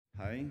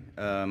Hi,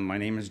 my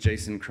name is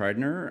Jason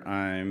Kridner.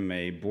 I'm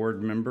a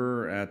board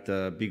member at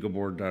the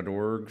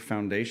BeagleBoard.org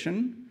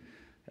Foundation,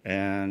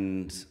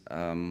 and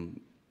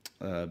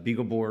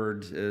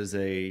BeagleBoard is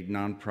a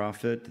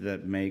nonprofit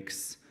that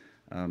makes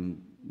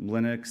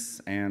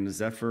Linux and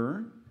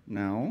Zephyr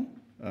now,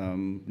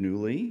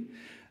 newly,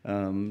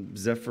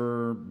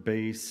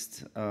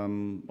 Zephyr-based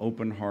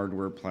open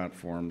hardware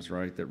platforms,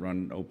 right, that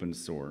run open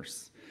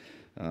source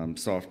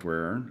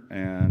software.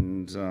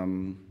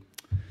 And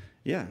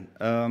yeah,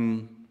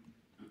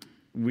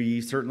 we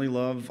certainly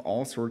love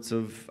all sorts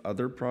of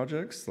other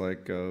projects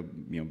like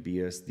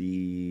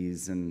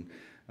BSDs and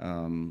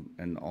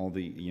all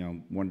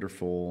the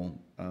wonderful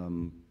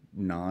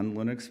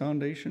non-Linux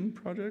Foundation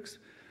projects,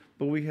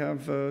 but we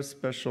have a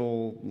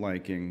special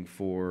liking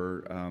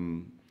for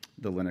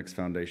the Linux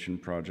Foundation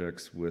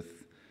projects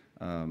with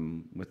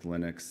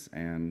Linux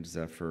and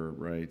Zephyr,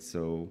 right?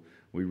 So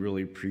we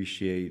really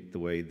appreciate the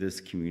way this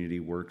community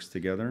works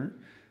together.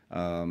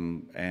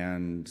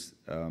 And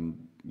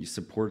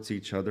supports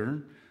each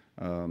other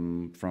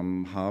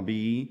from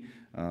hobby,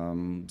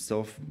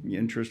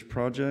 self-interest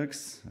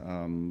projects,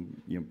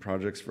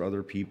 projects for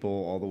other people,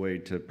 all the way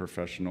to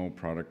professional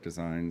product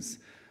designs.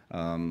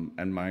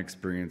 And my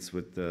experience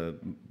with the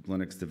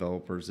Linux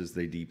developers is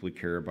they deeply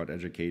care about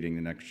educating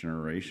the next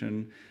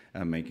generation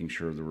and making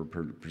sure that we're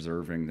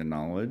preserving the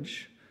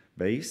knowledge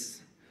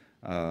base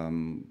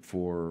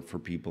for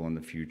people in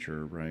the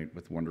future, right?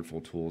 With wonderful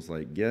tools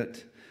like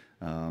Git.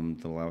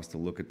 That allow us to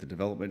look at the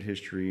development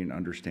history and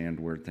understand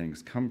where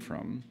things come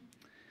from.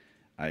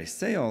 I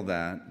say all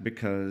that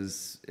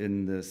because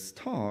in this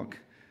talk,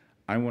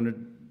 I want to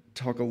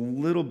talk a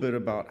little bit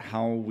about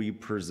how we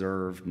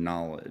preserve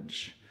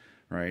knowledge,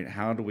 right?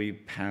 How do we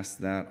pass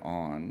that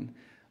on?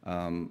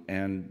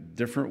 And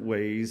different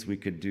ways we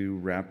could do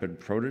rapid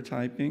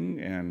prototyping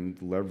and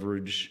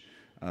leverage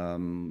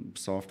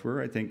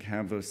software, I think,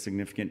 have a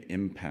significant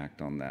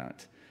impact on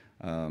that.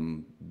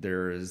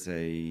 There is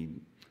a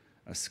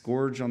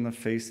scourge on the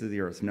face of the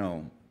earth.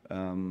 No.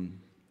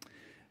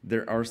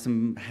 There are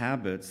some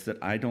habits that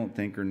I don't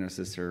think are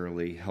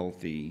necessarily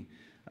healthy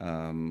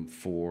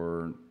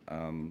for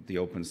the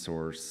open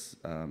source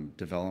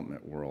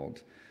development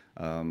world.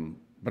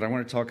 But I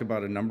want to talk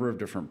about a number of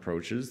different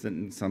approaches,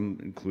 some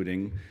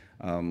including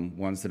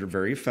ones that are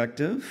very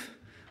effective,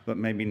 but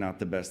maybe not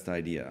the best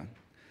idea.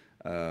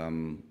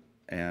 And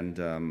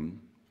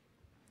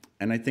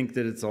I think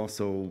that it's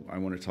also, I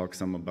want to talk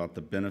some about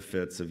the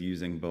benefits of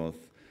using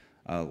both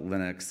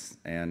Linux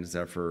and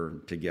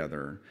Zephyr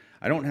together.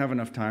 I don't have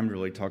enough time to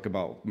really talk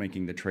about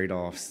making the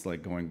trade-offs,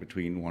 like going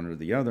between one or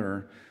the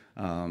other,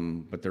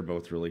 but they're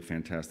both really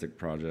fantastic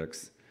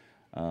projects.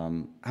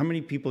 How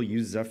many people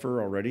use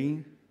Zephyr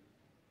already?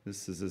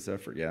 This is a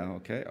Zephyr, yeah,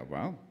 okay, oh,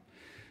 wow.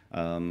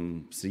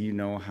 So you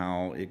know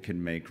how it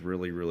can make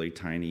really, really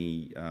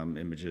tiny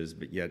images,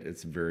 but yet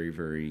it's very,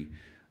 very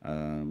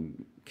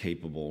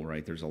capable,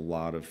 right? There's a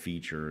lot of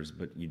features,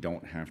 but you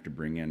don't have to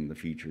bring in the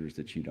features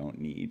that you don't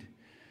need.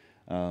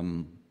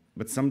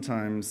 But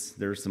sometimes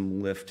there's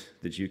some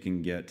lift that you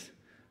can get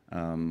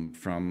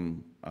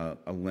from a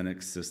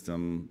Linux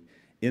system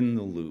in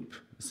the loop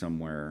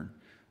somewhere,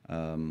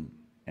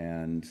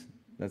 and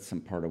that's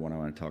some part of what I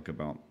want to talk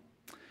about.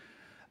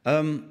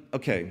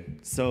 Okay,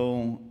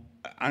 so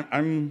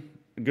I'm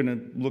going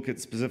to look at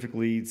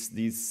specifically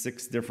these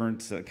 6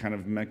 different kind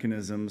of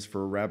mechanisms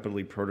for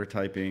rapidly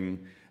prototyping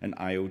an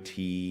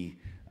IoT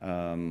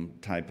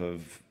type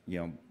of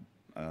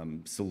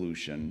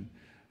solution.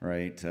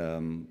 Right,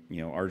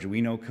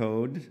 Arduino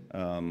code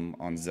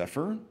on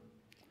Zephyr.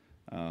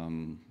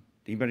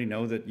 Anybody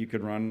know that you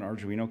could run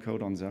Arduino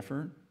code on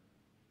Zephyr?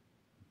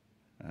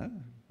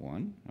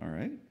 One, all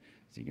right.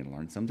 So you can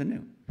learn something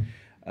new.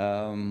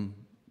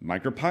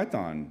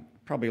 Micropython.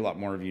 Probably a lot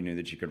more of you knew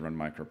that you could run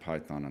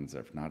Micropython on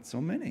Zephyr. Not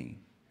so many.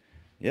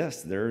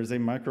 Yes, there is a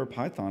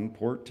Micropython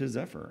port to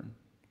Zephyr.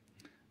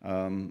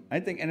 I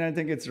think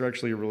it's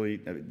actually really,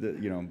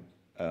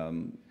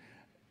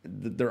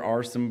 there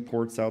are some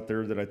ports out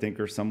there that I think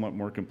are somewhat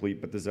more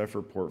complete, but the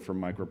Zephyr port for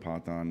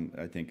Micropython,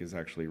 I think, is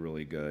actually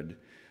really good.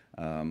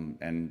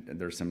 And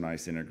there's some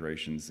nice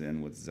integrations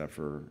in with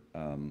Zephyr,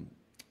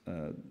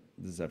 the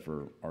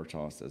Zephyr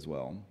RTOS as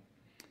well.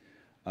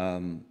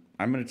 I'm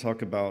going to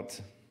talk about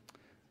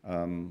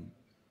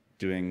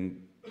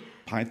doing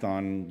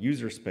Python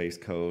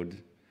userspace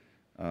code,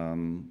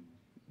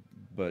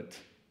 but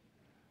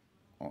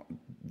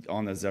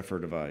on the Zephyr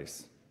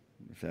device,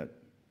 if that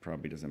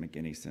probably doesn't make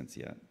any sense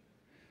yet,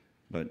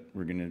 but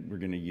we're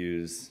gonna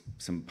use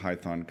some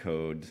Python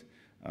code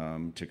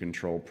to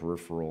control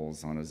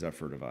peripherals on a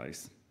Zephyr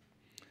device.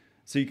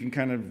 So you can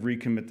kind of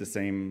recommit the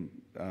same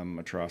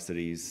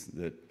atrocities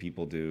that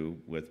people do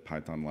with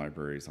Python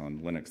libraries on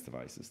Linux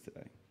devices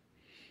today.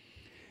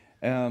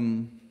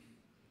 And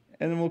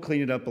then we'll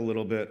clean it up a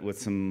little bit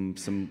with some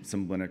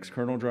Linux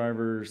kernel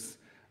drivers,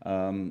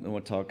 and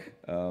we'll talk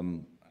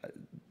we'll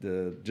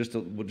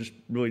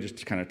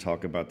just kind of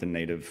talk about the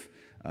native.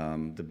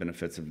 The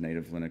benefits of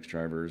native Linux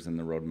drivers and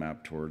the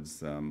roadmap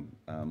towards.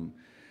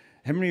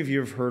 How many of you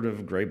have heard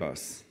of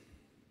Greybus?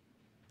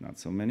 Not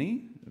so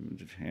many,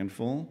 just a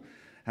handful.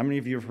 How many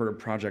of you have heard of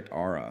Project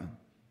Ara?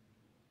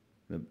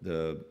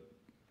 The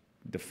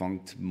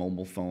defunct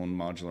mobile phone,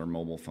 modular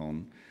mobile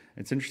phone.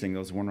 It's interesting,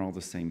 those weren't all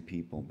the same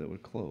people, that were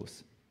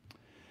close.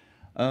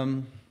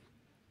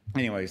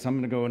 Anyway, so I'm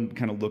going to go and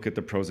kind of look at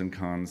the pros and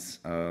cons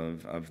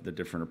of the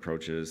different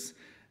approaches.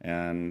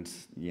 And,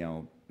 you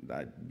know,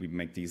 we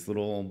make these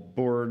little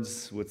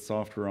boards with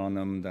software on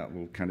them. That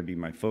will kind of be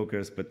my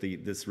focus, but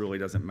this really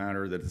doesn't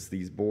matter that it's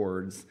these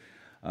boards.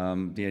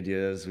 The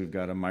idea is we've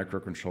got a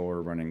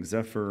microcontroller running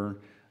Zephyr,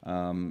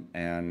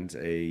 and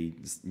a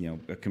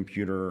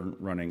computer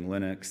running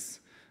Linux,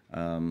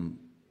 and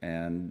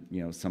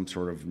some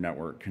sort of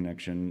network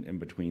connection in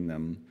between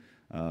them.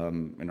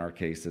 In our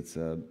case, it's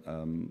a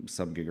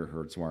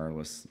sub-gigahertz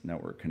wireless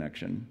network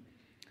connection.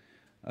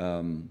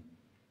 And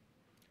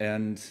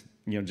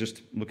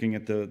just looking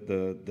at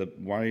the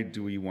why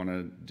do we want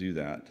to do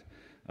that?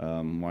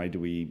 Why do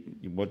we?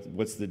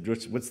 What's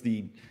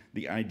the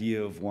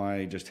idea of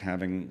why just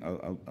having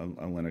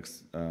a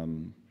Linux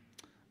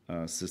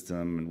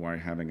system, and why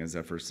having a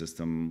Zephyr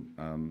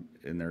system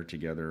in there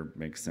together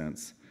makes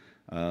sense?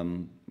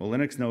 Well,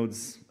 Linux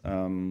nodes,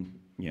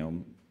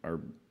 are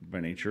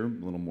by nature a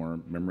little more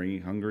memory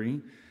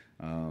hungry.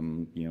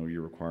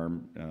 You require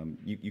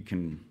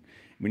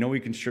we know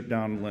we can strip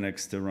down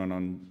Linux to run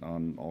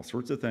on all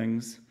sorts of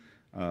things,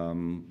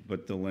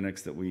 but the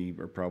Linux that we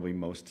are probably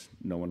most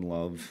know and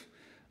love,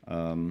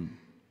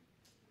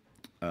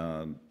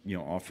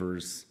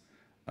 offers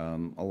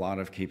a lot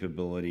of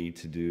capability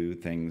to do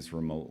things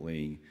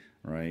remotely,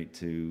 right?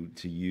 To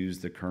use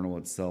the kernel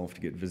itself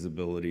to get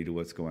visibility to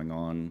what's going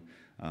on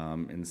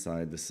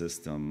inside the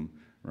system,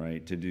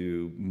 right? To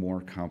do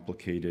more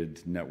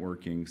complicated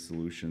networking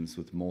solutions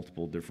with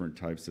multiple different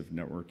types of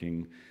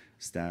networking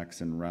stacks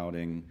and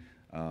routing,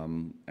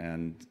 to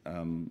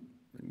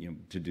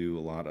do a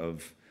lot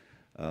of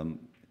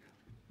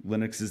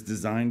Linux is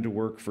designed to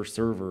work for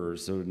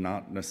servers, so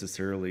not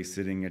necessarily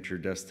sitting at your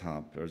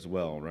desktop as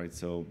well, right?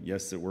 So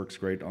yes, it works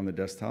great on the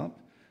desktop,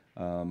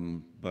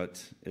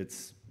 but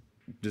it's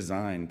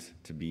designed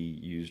to be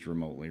used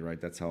remotely,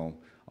 right? That's how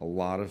a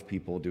lot of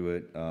people do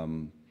it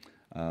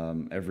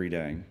every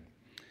day.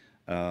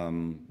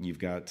 You've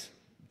got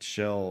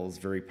shells,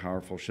 very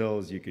powerful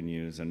shells you can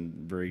use, and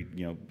very,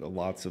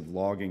 lots of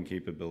logging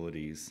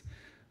capabilities,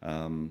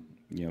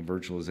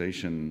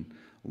 virtualization,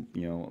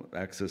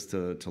 access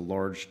to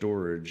large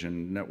storage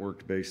and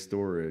network-based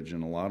storage,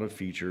 and a lot of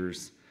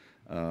features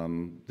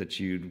that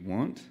you'd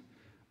want.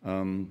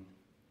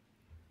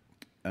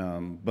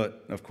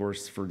 But of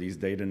course, for these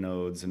data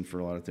nodes and for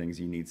a lot of things,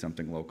 you need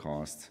something low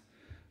cost,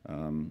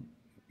 and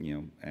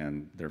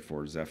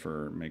therefore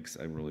Zephyr makes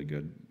a really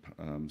good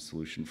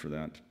solution for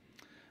that.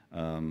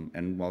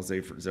 And while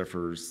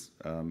Zephyr's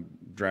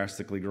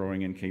drastically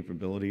growing in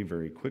capability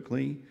very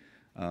quickly,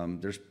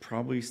 there's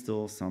probably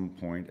still some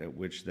point at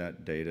which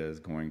that data is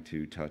going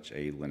to touch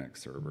a Linux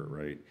server,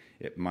 right?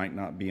 It might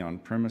not be on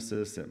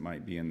premises, it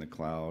might be in the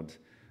cloud,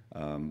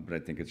 but I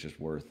think it's just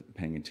worth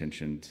paying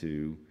attention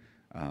to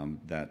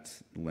that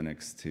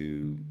Linux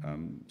to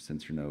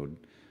sensor node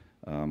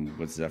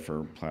with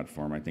Zephyr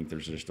platform. I think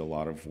there's just a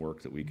lot of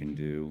work that we can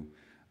do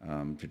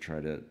to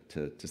try to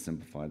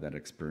simplify that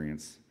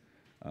experience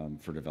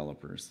for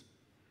developers.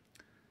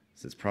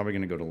 So it's probably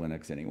going to go to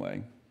Linux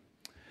anyway.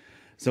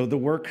 So the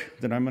work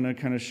that I'm going to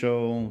kind of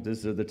show,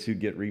 these are the two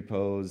Git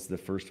repos. The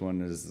first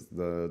one is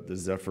the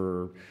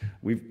Zephyr.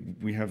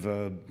 We have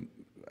a,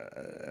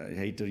 I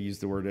hate to use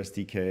the word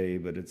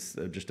SDK, but it's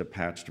just a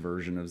patched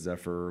version of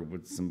Zephyr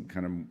with some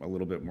kind of a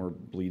little bit more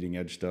bleeding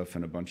edge stuff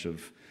and a bunch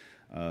of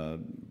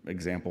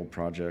example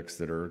projects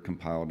that are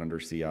compiled under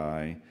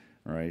CI,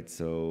 right?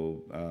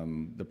 So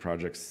the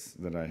projects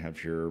that I have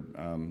here,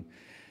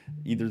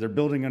 either they're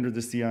building under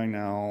the CI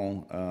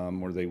now,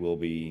 or they will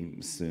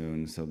be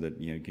soon, so that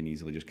you can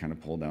easily just kind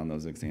of pull down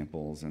those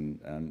examples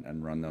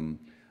and run them.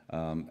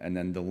 And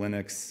then the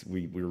Linux,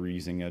 we were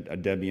using a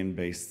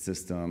Debian-based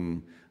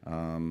system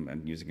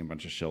and using a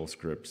bunch of shell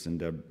scripts and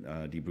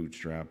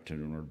debootstrap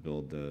in order to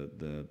build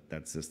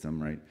that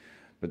system, right?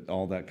 But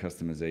all that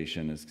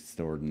customization is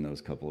stored in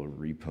those couple of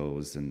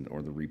repos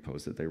or the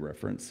repos that they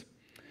reference.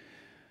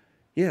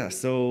 Yeah,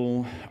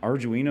 so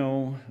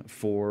Arduino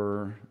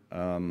for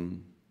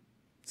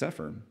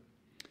Zephyr.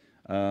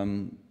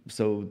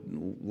 So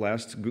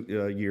last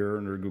year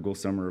under Google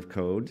Summer of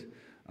Code,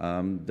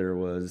 there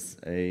was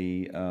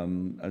a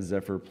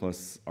Zephyr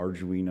plus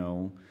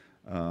Arduino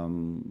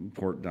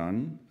port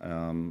done,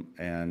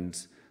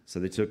 and so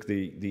they took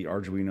the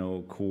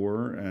Arduino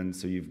core, and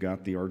so you've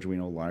got the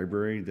Arduino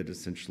library that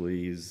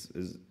essentially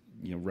is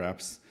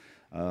wraps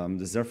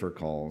the Zephyr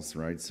calls,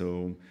 right?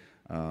 So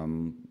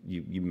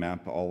you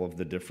map all of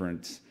the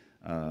different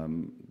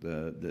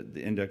the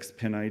index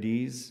pin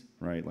IDs,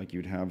 right? Like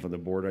you'd have the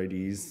board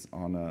IDs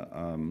on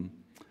an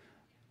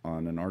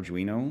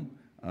Arduino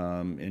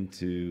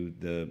into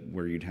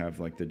where you'd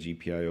have like the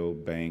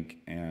GPIO bank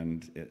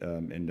and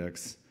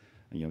index,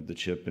 the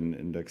chip and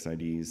index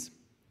IDs.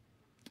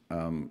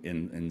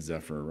 in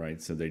Zephyr,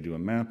 right? So they do a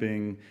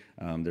mapping,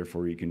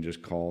 therefore you can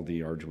just call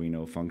the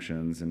Arduino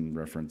functions and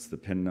reference the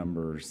pin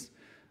numbers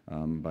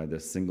by the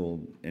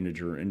single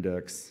integer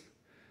index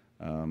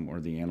or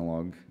the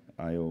analog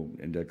I/O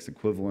index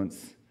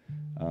equivalents,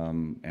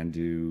 and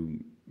do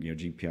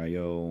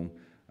GPIO.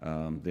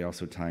 They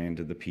also tie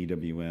into the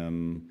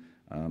PWM,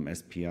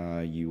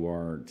 SPI,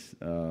 UART,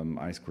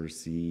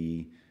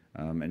 I2C,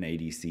 and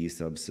ADC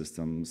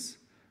subsystems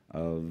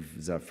of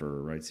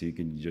Zephyr, right? So you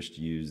can just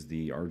use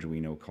the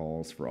Arduino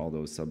calls for all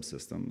those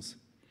subsystems.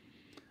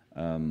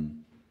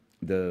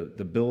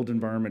 The build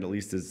environment, at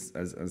least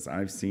as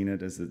I've seen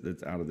it, as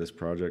it's out of this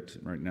project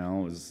right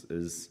now,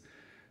 is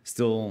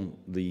still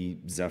the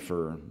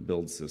Zephyr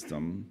build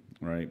system,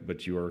 right?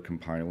 But you are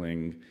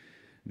compiling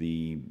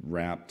the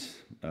wrapped.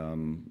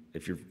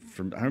 If you're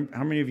from,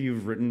 how many of you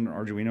have written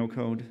Arduino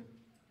code?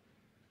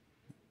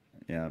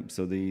 Yeah,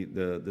 so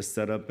the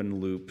setup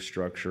and loop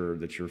structure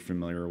that you're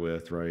familiar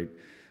with, right?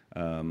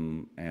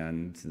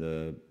 And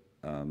the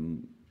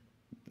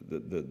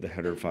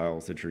header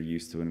files that you're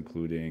used to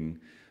including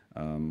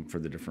for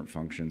the different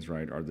functions,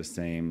 right, are the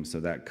same. So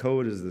that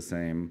code is the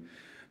same.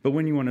 But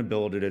when you want to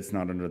build it, it's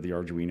not under the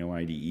Arduino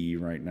IDE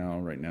right now.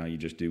 Right now, you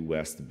just do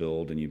West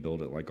build, and you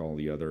build it like all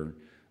the other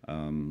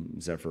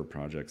Zephyr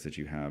projects that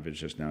you have. It's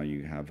just now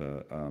you have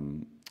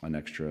an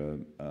extra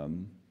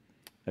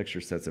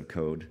sets of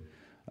code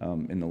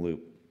in the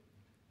loop.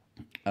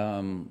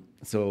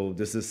 So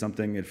this is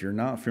something, if you're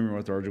not familiar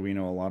with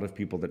Arduino, a lot of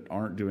people that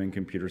aren't doing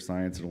computer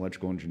science and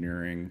electrical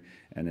engineering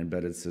and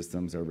embedded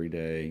systems every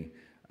day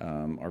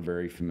are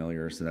very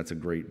familiar. So that's a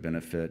great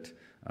benefit.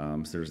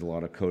 So there's a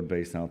lot of code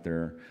base out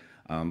there.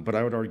 But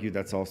I would argue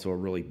that's also a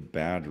really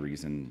bad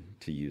reason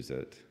to use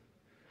it,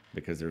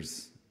 because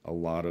there's a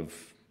lot of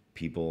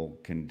people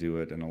can do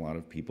it, and a lot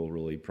of people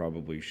really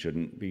probably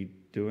shouldn't be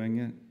doing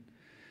it.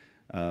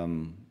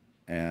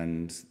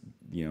 And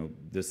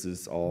this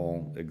is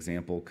all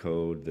example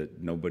code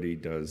that nobody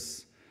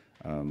does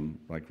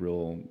like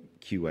real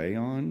QA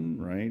on,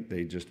 right?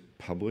 They just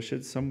publish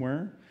it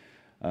somewhere.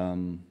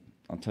 I'll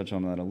touch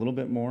on that a little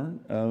bit more.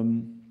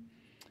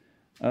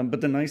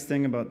 But the nice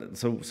thing about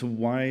so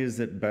why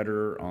is it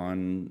better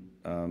on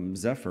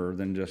Zephyr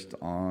than just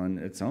on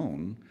its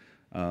own?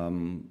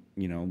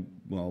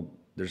 Well,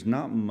 there's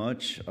not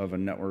much of a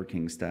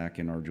networking stack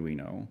in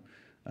Arduino.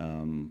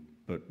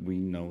 But we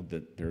know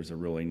that there's a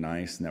really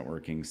nice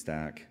networking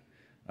stack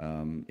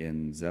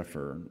in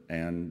Zephyr.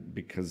 And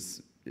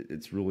because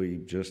it's really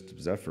just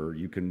Zephyr,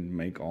 you can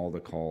make all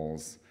the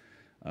calls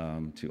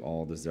to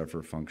all the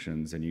Zephyr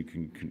functions, and you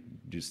can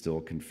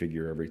still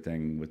configure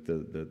everything with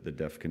the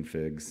def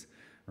configs,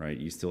 right?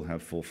 You still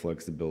have full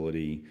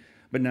flexibility,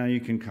 but now you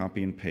can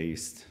copy and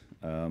paste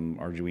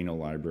Arduino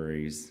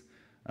libraries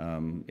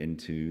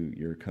into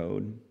your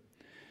code.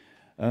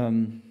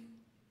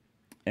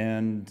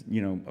 And,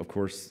 of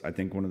course, I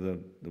think one of the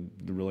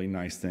really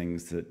nice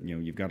things that,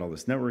 you've got all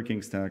this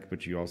networking stack,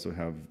 but you also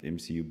have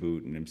MCU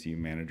boot and MCU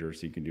manager,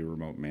 so you can do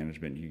remote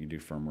management. You can do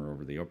firmware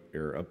over the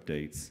air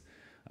updates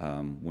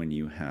when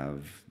you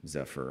have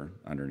Zephyr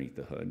underneath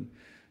the hood.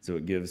 So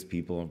it gives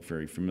people a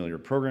very familiar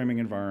programming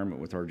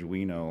environment with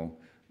Arduino,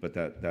 but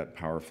that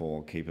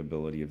powerful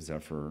capability of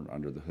Zephyr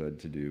under the hood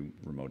to do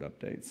remote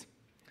updates.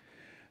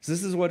 So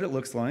this is what it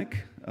looks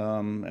like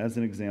as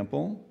an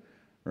example.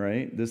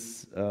 Right.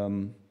 This I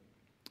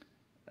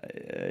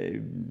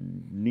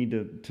need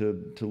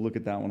to look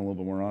at that one a little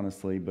bit more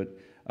honestly, but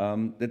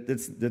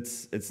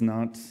it's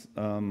not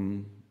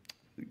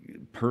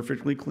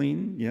perfectly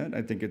clean yet.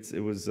 I think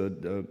it was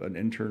an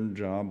intern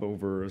job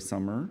over a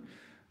summer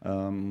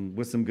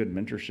with some good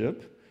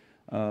mentorship,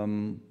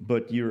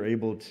 but you're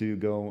able to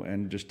go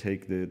and just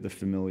take the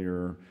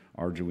familiar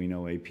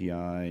Arduino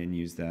API and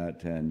use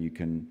that, and you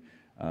can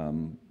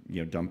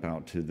dump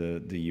out to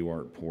the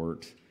UART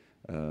port.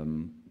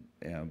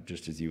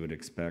 Just as you would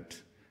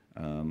expect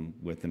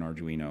with an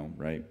Arduino,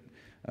 right?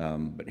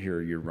 But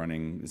here you're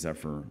running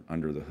Zephyr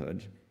under the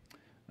hood.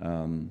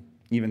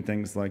 Even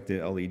things like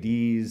the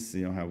LEDs,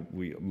 how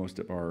most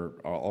of all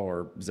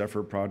our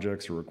Zephyr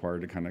projects are required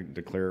to kind of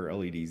declare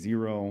LED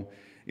 0.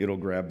 It'll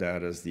grab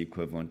that as the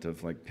equivalent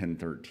of like pin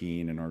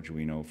 13 in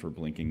Arduino for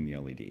blinking the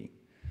LED,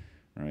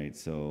 right?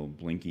 So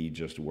Blinky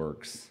just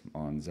works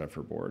on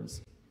Zephyr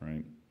boards,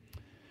 right?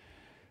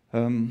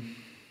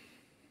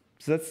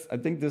 So I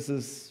think this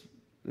is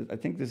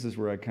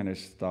where I kind of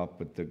stop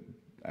with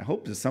I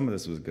hope that some of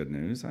this was good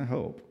news. I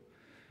hope.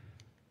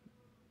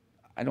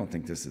 I don't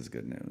think this is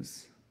good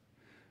news,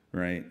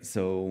 right?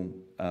 So,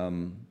 I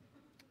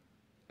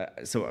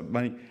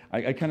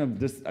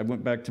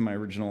went back to my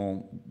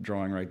original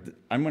drawing, right?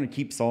 I'm going to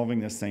keep solving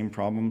this same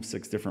problem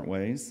 6 different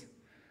ways,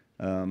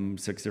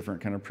 6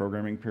 different kind of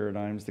programming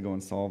paradigms to go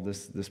and solve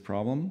this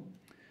problem.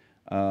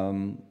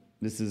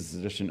 This is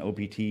just an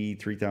OPT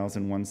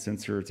 3001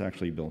 sensor. It's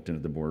actually built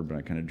into the board, but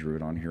I kind of drew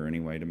it on here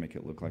anyway to make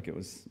it look like it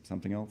was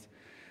something else.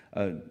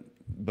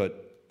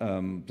 But I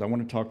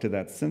want to talk to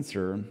that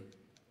sensor.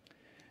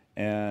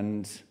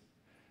 And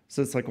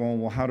so it's like,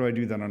 well, how do I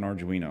do that on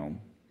Arduino?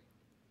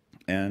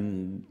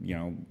 And,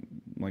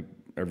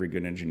 every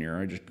good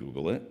engineer, I just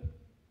Google it.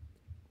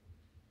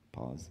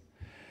 Pause.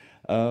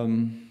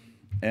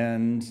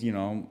 And, you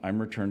know, I'm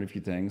returned a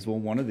few things. Well,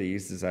 one of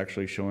these is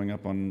actually showing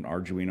up on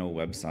Arduino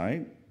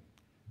website.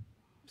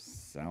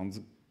 Sounds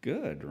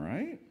good,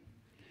 right?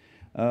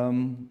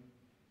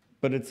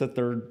 But it's a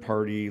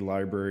third-party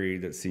library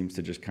that seems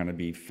to just kind of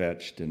be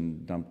fetched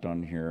and dumped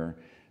on here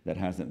that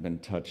hasn't been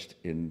touched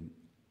in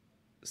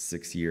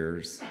 6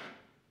 years.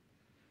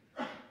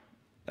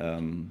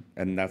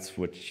 And that's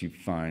what you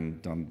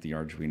find on the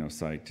Arduino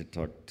site to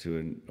talk to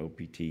an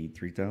OPT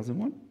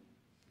 3001.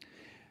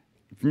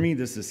 For me,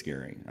 this is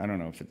scary. I don't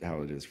know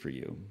how it is for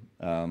you.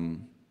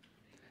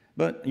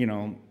 But, you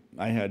know,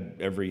 I had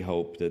every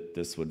hope that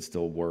this would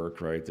still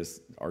work, right?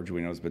 This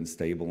Arduino's been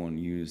stable and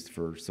used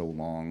for so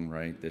long,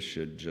 right? This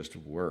should just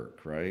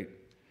work, right?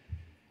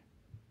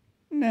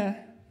 Nah,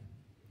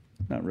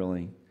 not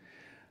really.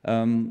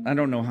 I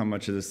don't know how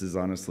much of this is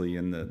honestly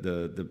in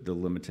the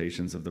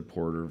limitations of the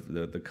port or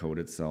the code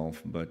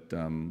itself, but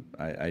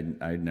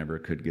I never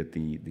could get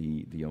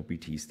the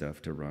OPT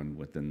stuff to run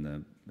within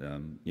the,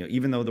 you know,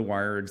 even though the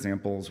wire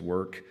examples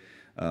work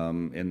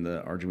in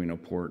the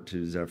Arduino port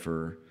to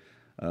Zephyr,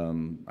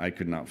 I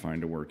could not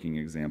find a working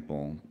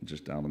example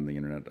just out on the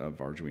internet of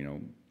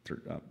Arduino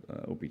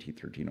OPT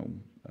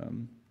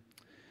 13.0.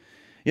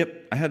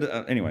 Yep, I had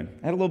anyway.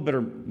 I had a little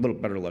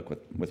better luck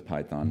with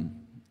Python.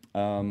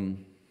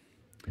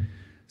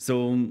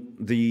 So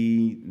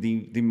the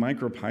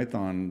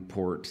MicroPython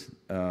port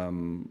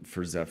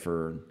for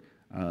Zephyr,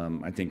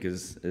 I think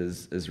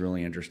is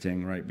really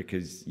interesting, right?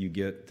 Because you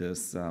get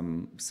this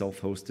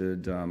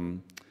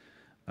self-hosted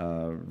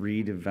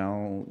read,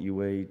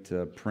 evaluate,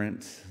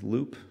 print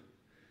loop.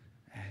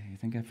 I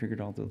think I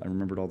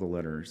remembered all the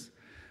letters.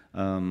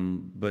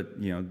 But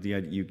you know,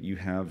 you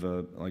have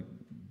like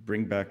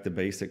bring back the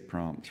basic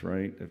prompt,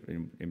 right? If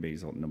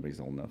nobody's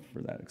old enough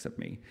for that except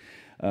me.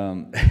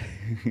 But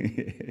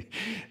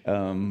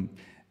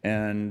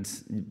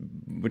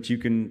you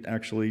can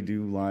actually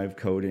do live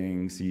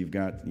coding, so you've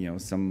got, you know,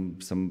 some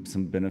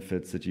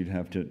benefits that you'd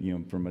have to, you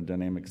know, from a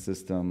dynamic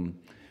system.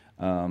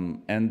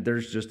 And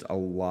there's just a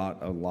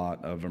lot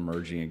of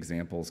emerging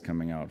examples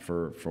coming out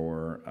for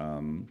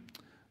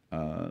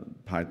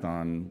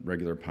Python,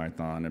 regular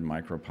Python, and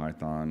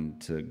MicroPython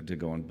to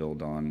go and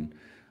build on.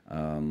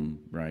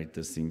 Right,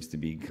 this seems to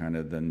be kind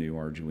of the new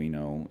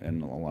Arduino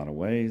in a lot of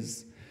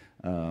ways.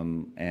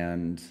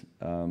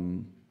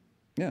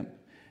 Yeah,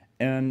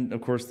 and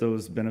of course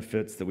those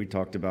benefits that we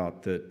talked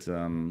about that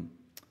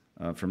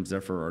from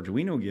Zephyr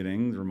Arduino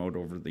getting, remote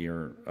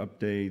over-the-air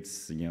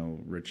updates, you know,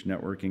 rich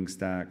networking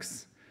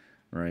stacks,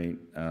 right?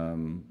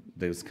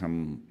 Those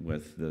come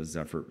with the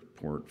Zephyr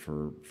port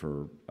for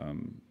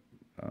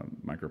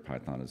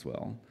MicroPython as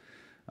well.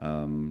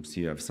 So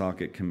you have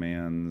socket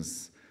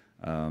commands,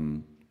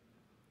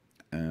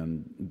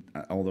 and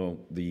although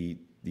the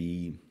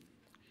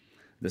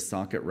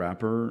socket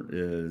wrapper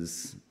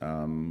is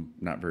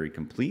not very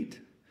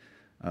complete,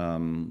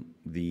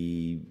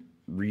 the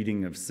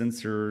reading of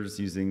sensors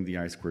using the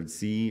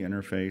I2C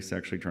interface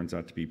actually turns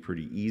out to be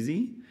pretty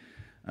easy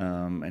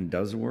and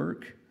does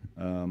work.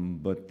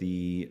 But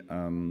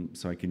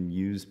so I can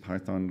use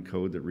Python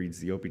code that reads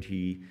the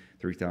OPT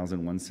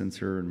 3001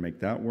 sensor and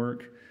make that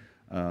work.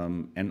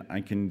 And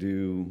I can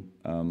do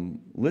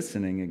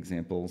listening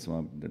examples.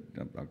 Well,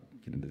 I'll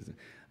get into this,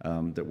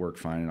 that work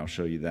fine, and I'll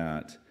show you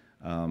that.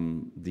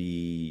 I'm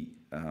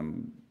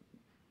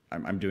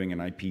doing an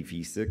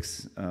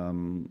IPv6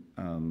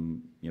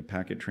 you know,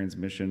 packet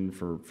transmission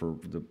for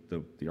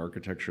the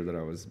architecture that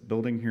I was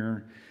building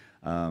here,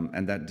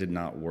 and that did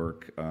not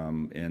work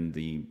in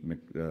the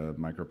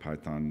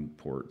MicroPython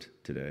port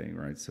today,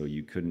 right? So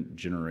you couldn't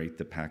generate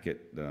the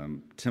packet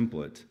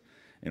template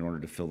in order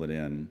to fill it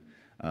in.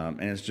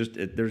 And it's just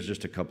there's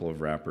just a couple of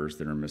wrappers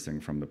that are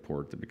missing from the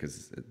port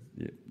because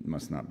it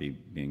must not be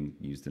being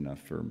used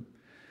enough for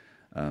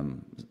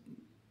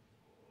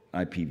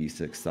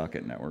IPv6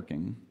 socket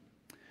networking.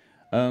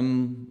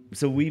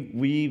 So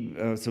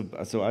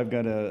I've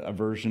got a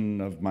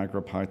version of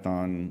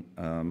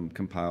MicroPython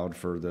compiled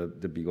for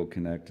the Beagle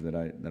Connect that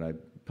I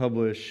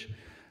publish,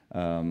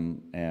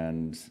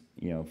 and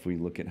you know, if we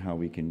look at how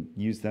we can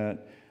use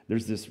that.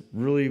 There's this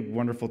really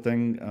wonderful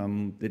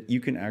thing that you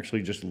can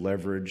actually just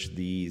leverage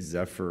the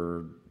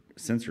Zephyr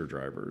sensor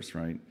drivers,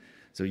 right?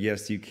 So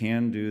yes, you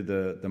can do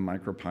the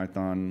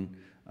MicroPython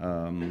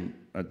and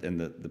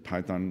the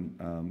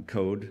Python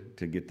code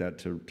to get that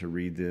to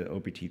read the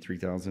OPT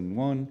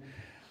 3001,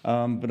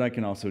 but I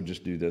can also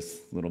just do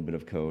this little bit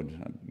of code,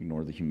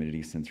 ignore the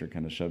humidity sensor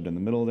kind of shoved in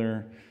the middle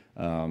there,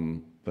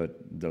 but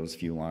those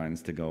few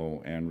lines to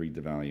go and read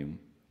the value.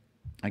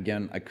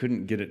 Again, I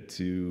couldn't get it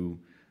to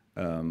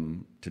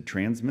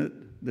transmit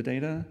the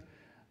data.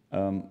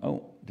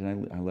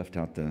 I left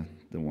out the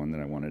one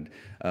that I wanted.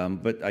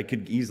 But I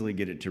could easily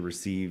get it to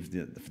receive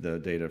the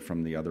data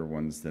from the other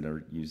ones that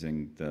are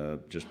using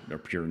just a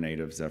pure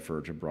native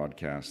Zephyr to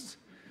broadcast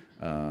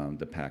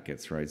the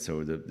packets, right?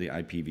 So the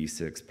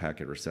IPv6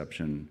 packet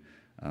reception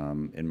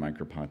in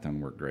MicroPython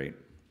worked great.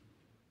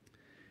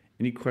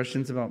 Any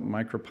questions about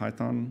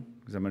MicroPython?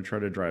 because I'm going to try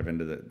to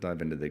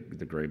dive into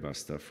the Greybus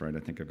stuff, right? I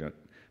think I've got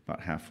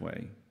about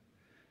halfway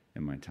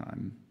in my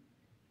time.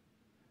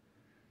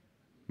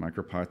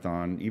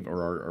 Micropython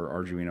or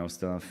Arduino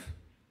stuff.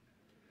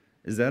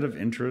 Is that of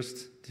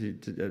interest?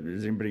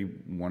 Is anybody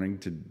wanting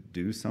to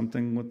do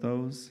something with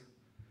those?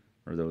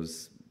 Or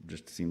those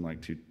just seem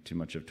like too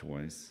much of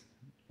toys?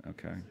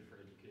 Okay. For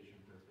education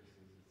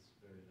purposes, it's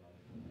very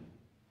valuable.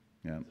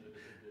 Yeah. So it's a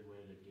good way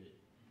to get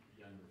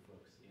younger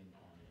folks in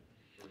on it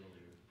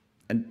earlier.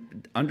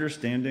 And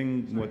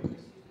understanding what...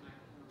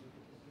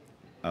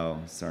 Oh,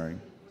 sorry.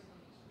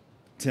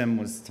 Tim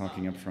was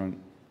talking up front.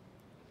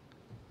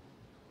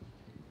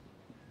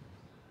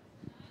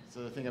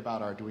 So the thing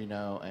about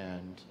Arduino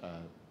and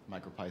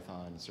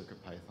Micropython,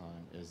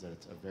 CircuitPython, is that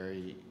it's a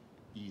very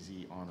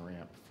easy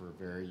on-ramp for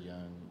very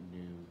young,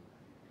 new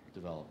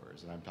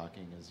developers. And I'm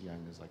talking as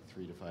young as like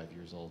 3 to 5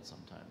 years old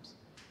sometimes.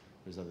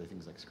 There's other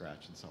things like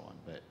Scratch and so on.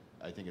 But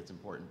I think it's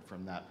important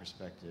from that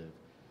perspective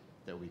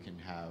that we can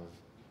have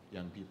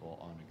young people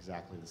on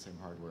exactly the same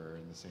hardware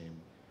and the same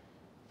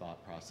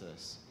thought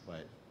process,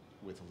 but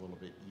with a little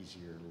bit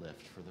easier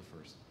lift for the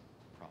first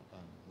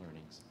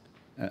learnings.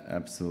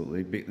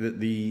 Absolutely. Because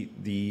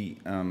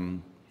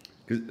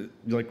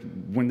like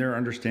when they're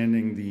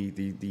understanding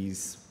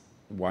these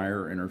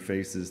wire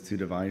interfaces to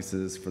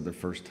devices for the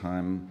first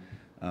time,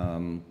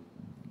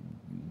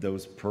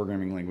 those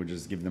programming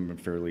languages give them a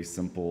fairly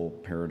simple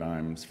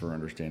paradigms for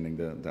understanding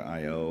the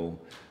I/O,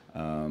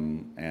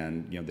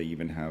 and they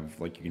even have,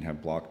 like, you can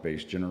have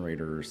block-based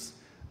generators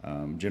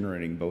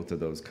generating both of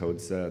those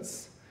code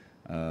sets.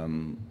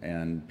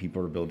 And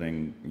people are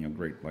building,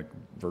 great like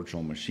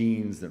virtual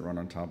machines that run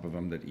on top of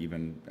them that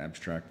even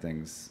abstract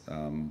things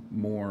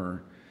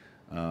more.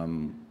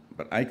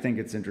 But I think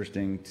it's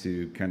interesting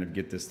to kind of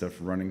get this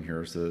stuff running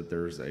here so that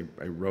there's a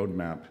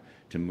roadmap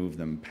to move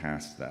them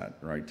past that,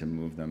 right? To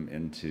move them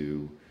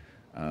into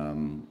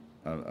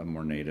a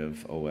more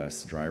native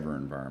OS driver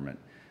environment.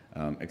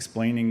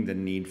 Explaining the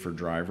need for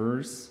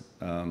drivers,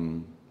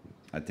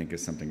 I think,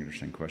 is something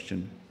interesting.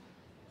 Question?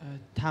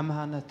 Tam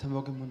Hanna,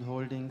 Tamogamun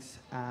Holdings.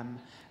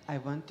 I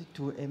wanted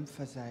to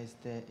emphasize,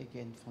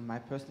 again, from my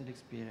personal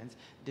experience,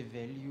 the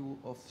value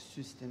of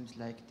systems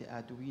like the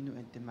Arduino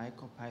and the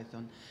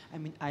Micropython. I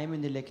mean, I'm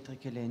an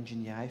electrical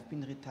engineer. I've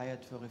been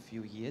retired for a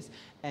few years,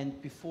 and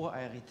before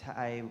I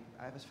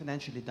was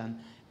financially done.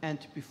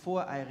 And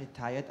before I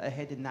retired, I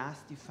had a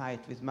nasty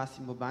fight with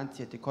Massimo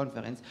Banzi at the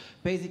conference,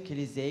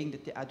 basically saying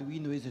that the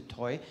Arduino is a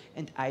toy,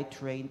 and I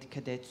trained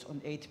cadets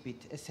on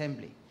 8-bit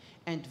assembly.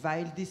 And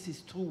while this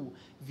is true,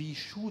 we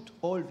should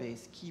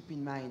always keep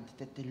in mind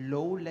that the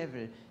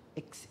low-level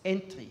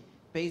entry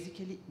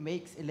basically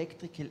makes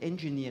electrical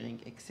engineering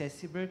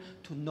accessible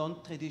to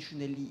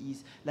non-traditional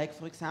EEs. Like,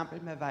 for example,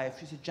 my wife,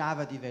 she's a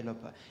Java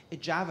developer. A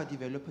Java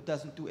developer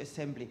doesn't do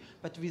assembly,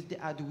 but with the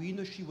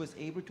Arduino, she was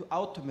able to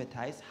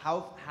automatize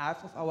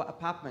half of our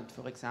apartment,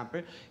 for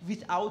example,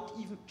 without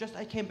even,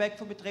 I came back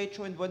from a trade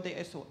show and one day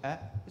I saw,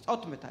 it's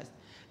automatized.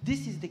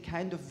 This is the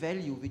kind of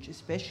value which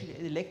especially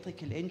an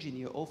electrical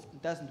engineer often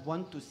doesn't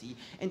want to see.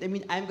 And I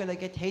mean, I'm going to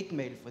get hate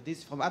mail for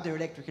this from other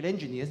electrical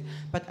engineers,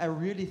 but I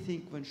really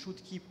think one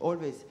should keep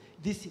always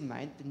this in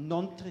mind, the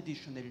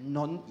non-traditional,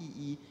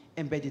 non-EE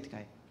embedded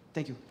guy.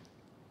 Thank you.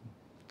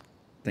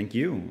 Thank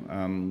you.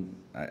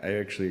 I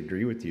actually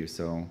agree with you.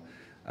 So,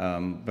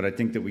 but I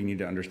think that we need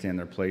to understand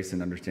their place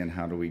and understand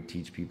how do we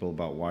teach people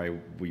about why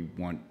we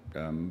want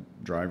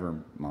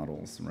driver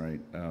models,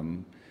 right?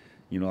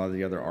 A lot of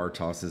the other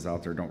RTOSs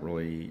out there don't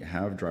really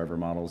have driver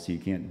models. So you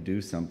can't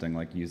do something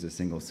like use a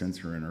single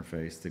sensor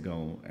interface to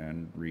go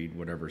and read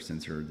whatever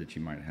sensor that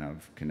you might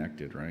have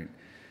connected, right?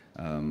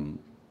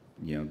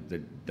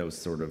 Those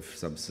sort of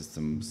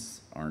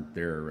subsystems aren't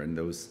there, and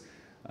those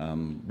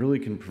really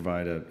can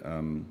provide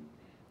a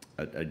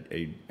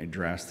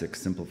drastic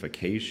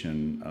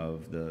simplification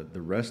of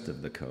the rest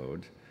of the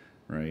code,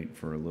 right?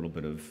 For a little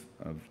bit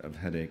of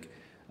headache,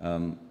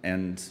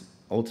 and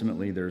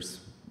ultimately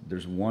there's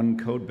one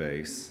code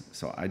base,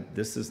 so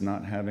this is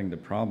not having the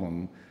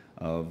problem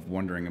of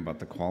wondering about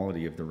the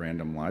quality of the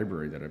random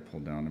library that I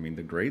pulled down. I mean,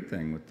 the great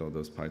thing with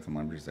those Python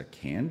libraries is I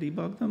can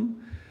debug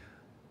them,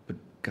 but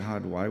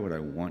God, why would I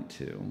want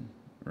to,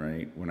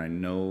 right? When I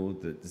know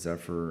that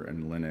Zephyr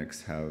and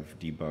Linux have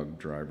debug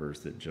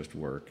drivers that just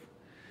work.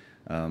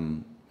 Yeah,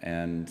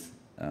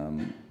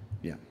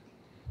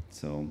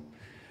 so.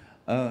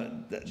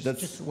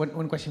 Just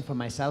one question for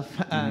myself.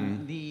 I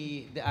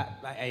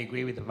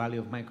agree with the value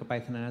of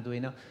MicroPython and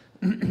Arduino.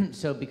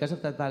 So because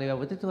of that value, I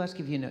wanted to ask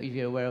if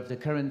you're aware of the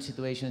current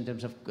situation in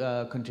terms of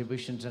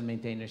contributions and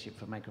maintainership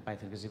for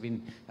MicroPython, because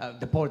even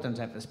the port on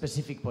Zephyr,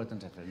 specific port on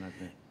Zephyr, not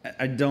me.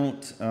 I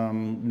don't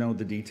know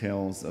the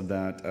details of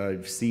that.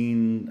 I've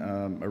seen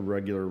a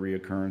regular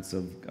reoccurrence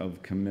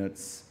of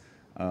commits,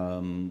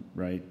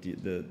 right,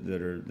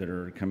 that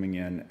are coming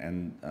in,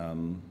 and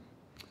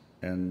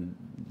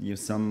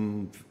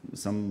some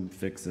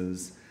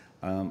fixes.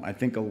 I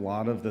think a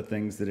lot of the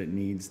things that it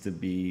needs to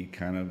be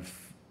kind of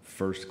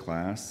first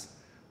class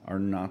are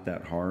not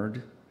that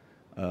hard.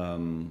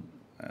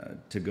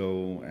 to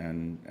go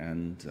and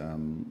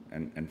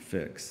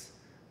fix.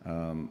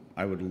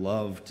 I would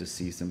love to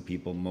see some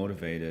people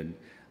motivated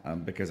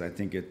because I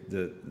think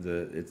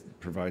it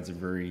provides a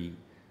very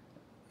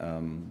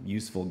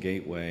useful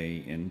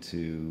gateway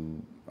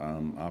into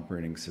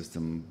operating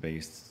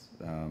system-based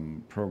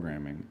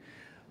programming.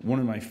 One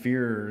of my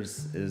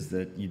fears is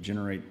that you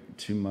generate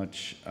too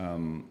much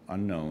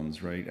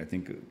unknowns, right? I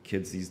think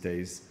kids these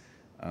days,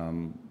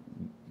 when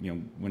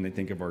they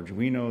think of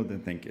Arduino, they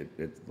think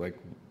it's like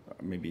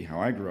maybe how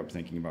I grew up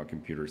thinking about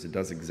computers. It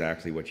does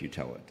exactly what you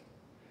tell it,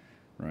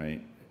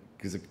 right?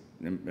 Because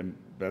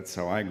that's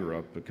how I grew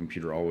up. A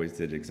computer always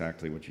did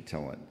exactly what you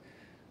tell it.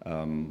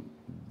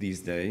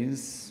 These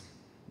days,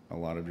 a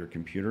lot of your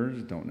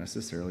computers don't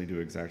necessarily do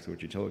exactly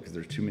what you tell it because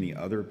there's too many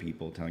other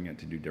people telling it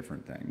to do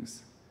different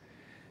things.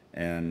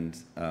 And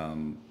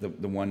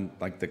the one,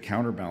 like the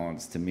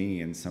counterbalance to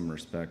me in some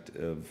respect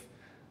of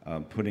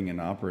putting in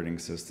operating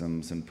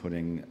systems and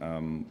putting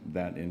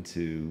that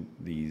into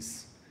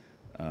these,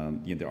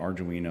 the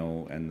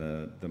Arduino and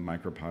the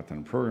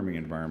Micropython programming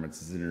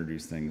environments is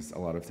introduce a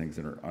lot of things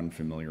that are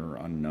unfamiliar or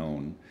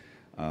unknown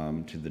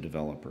to the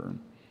developer.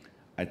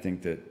 I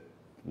think that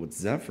with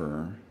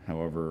Zephyr,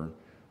 however,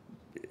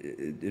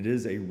 it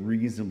is a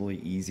reasonably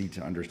easy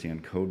to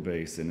understand code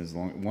base,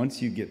 and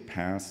once you get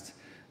past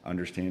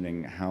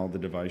understanding how the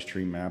device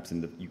tree maps,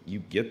 and you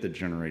get the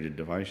generated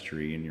device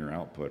tree in your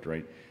output,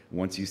 right?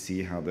 Once you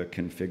see how the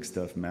config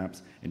stuff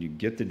maps and you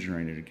get the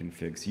generated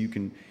configs, you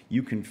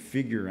can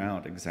figure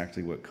out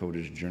exactly what code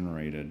is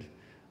generated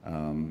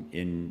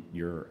in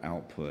your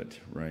output,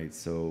 right?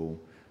 So,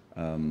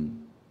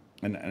 and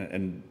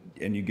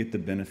you get the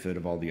benefit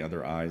of all the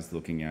other eyes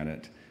looking at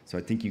it. So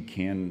I think you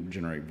can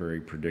generate very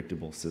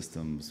predictable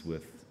systems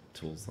with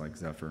tools like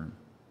Zephyr.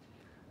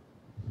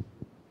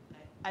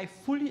 I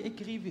fully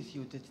agree with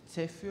you that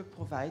Zephyr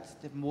provides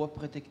the more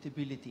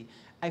predictability.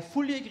 I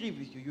fully agree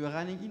with you. You are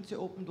running into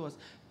open doors.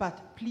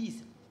 But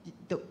please,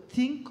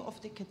 think of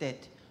the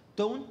cadet.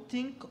 Don't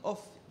think of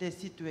the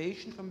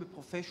situation from a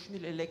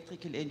professional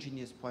electrical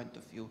engineer's point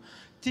of view.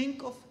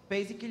 Think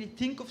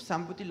of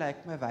somebody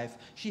like my wife.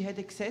 She had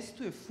access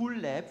to a full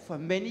lab for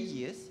many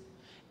years.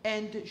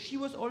 And she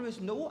was always,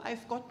 no,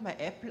 I've got my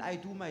Apple, I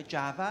do my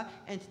Java,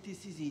 and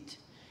this is it.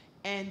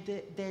 And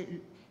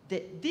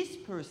this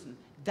person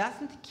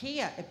doesn't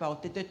care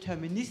about the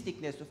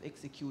deterministicness of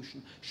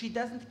execution. She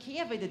doesn't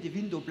care whether the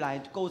window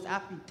blind goes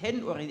up in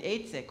 10 or in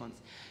 8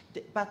 seconds.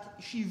 But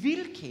she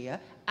will care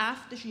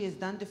after she has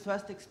done the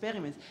first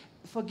experiments.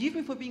 Forgive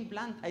me for being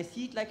blunt, I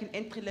see it like an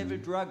entry-level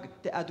drug,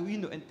 the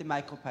Arduino and the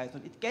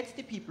Micropython. It gets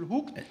the people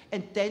hooked,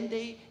 and then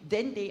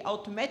they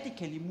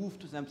automatically move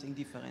to something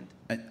different.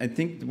 I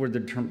think where the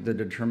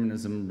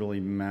determinism really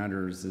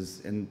matters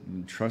is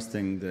in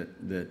trusting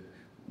that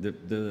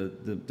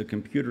the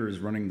computer is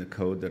running the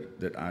code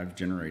that I've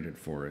generated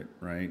for it,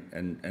 right?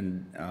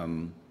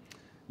 And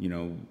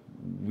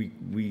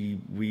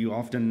we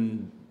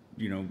often,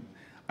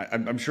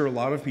 I'm sure a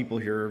lot of people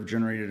here have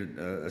generated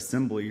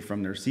assembly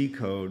from their C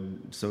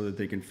code so that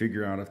they can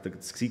figure out if the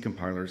C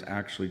compiler is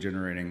actually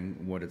generating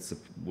what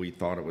we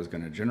thought it was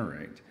going to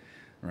generate,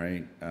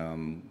 right?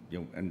 And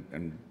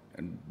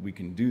we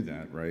can do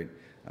that, right?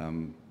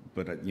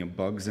 But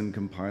bugs in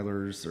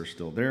compilers are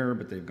still there,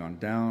 but they've gone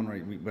down,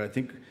 right? But I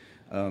think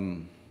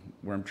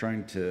where I'm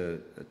trying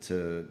to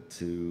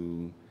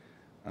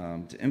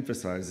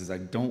emphasize is I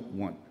don't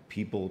want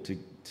people to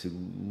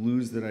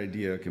lose that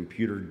idea. A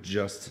computer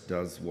just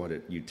does what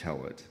you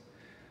tell it,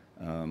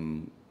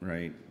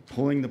 right?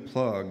 Pulling the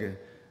plug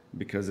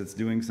because it's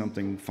doing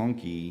something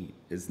funky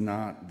is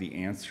not the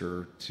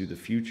answer to the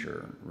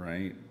future,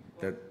 right?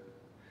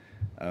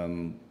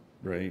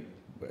 Right?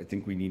 I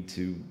think we need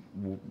to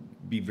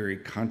be very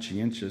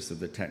conscientious of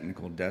the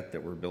technical debt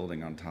that we're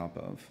building on top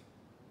of.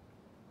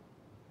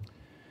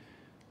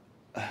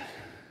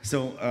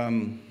 So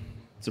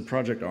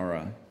Project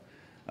Ara.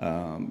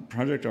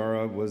 Project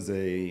Ara was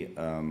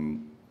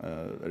an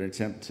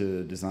attempt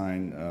to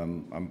design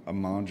a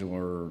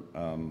modular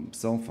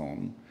cell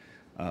phone.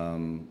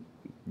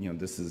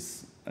 This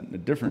is a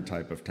different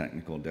type of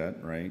technical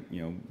debt, right?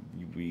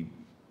 We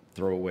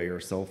throw away our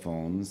cell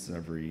phones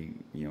every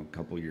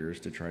couple years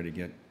to try to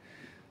get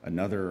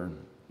another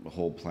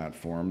whole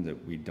platform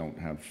that we don't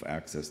have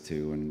access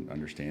to and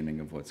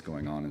understanding of what's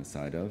going on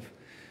inside of.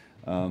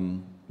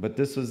 But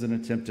this was an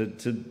attempt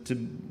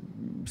to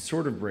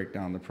sort of break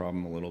down the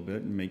problem a little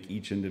bit and make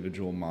each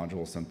individual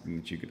module something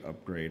that you could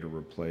upgrade or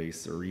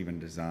replace or even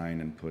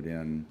design and put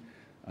in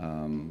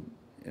in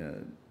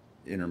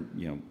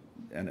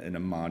a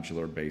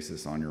modular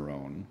basis on your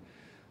own.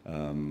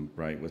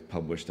 Right, with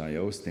published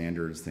I/O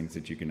standards, things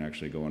that you can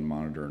actually go and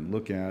monitor and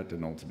look at,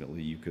 and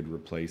ultimately you could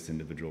replace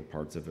individual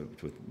parts of it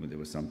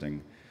with something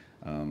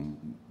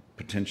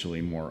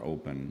potentially more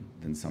open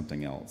than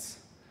something else.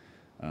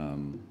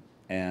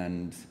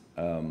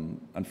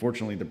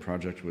 Unfortunately, the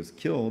project was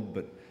killed,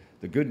 but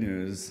the good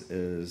news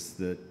is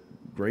that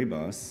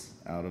Greybus,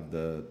 out of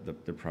the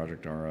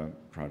Project Ara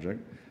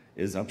project,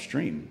 is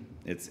upstream.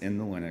 It's in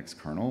the Linux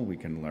kernel. We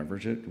can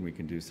leverage it, and we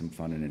can do some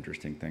fun and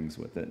interesting things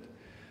with it.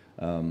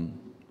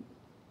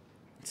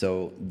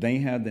 So they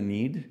had the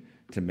need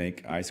to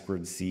make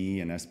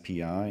I2C and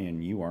SPI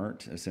and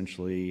UART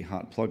essentially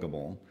hot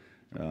pluggable,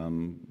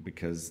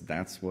 because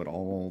that's what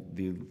all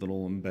the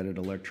little embedded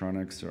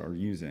electronics are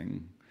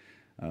using.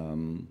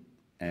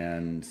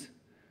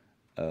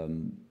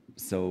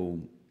 So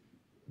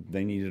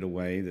they needed a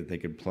way that they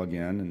could plug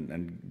in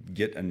and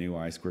get a new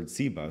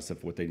I2C bus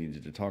if what they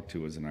needed to talk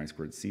to was an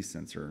I2C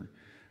sensor,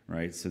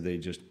 right? So they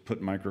just put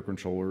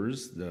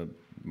microcontrollers. The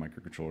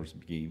microcontrollers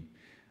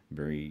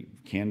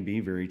can be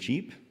very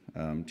cheap,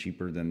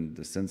 cheaper than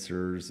the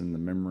sensors and the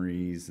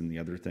memories and the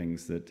other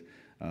things that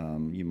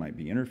you might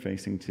be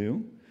interfacing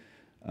to,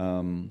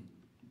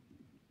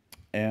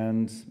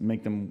 and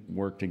make them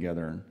work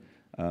together.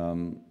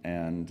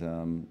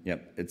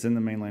 Yep, it's in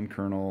the mainline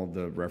kernel.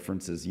 The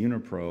reference is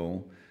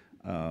Unipro,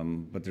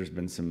 but there's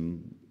been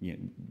some,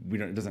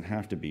 it doesn't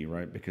have to be,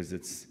 right? Because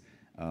it's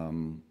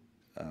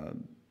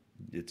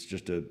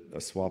just a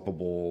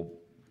swappable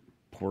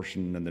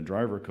portion in the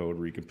driver code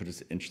where you can put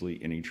essentially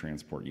any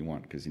transport you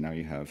want, because now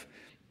you have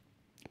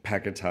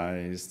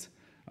packetized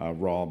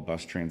raw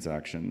bus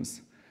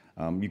transactions.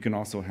 You can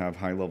also have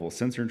high-level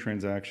sensor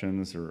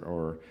transactions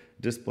or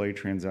display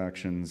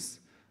transactions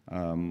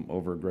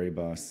over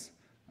Greybus,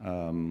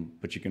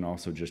 but you can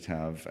also just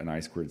have an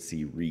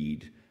I2C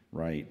read,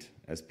 write,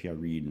 SPI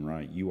read and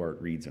write,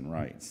 UART reads and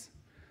writes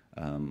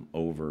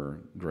over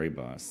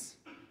Greybus.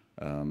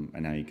 And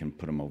now you can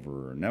put them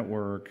over a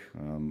network,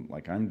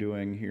 like I'm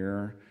doing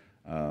here,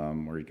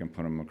 or you can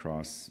put them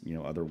across,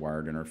 other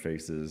wired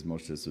interfaces.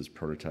 Most of this was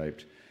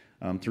prototyped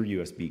through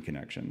USB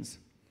connections.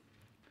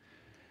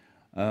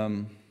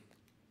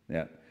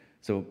 Yeah.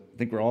 So I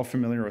think we're all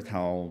familiar with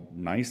how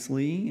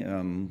nicely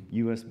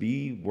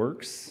USB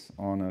works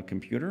on a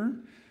computer,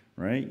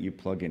 right? You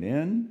plug it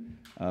in,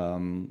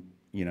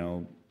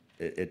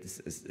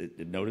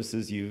 it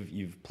notices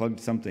you've plugged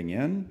something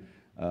in.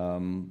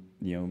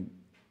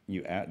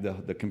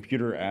 The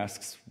computer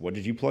asks, "What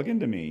did you plug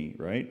into me?"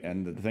 Right?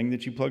 And the thing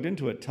that you plugged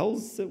into it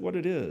tells it what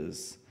it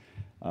is.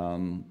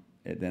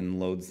 It then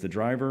loads the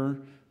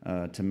driver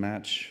to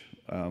match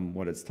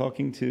what it's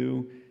talking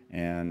to,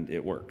 and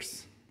it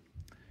works.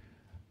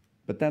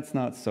 But that's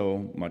not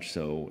so much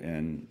so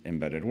in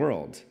embedded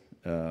world.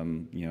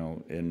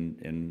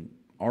 In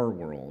our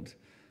world,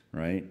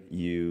 right?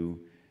 You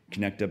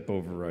connect up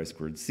over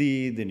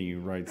I2C, then you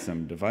write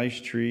some device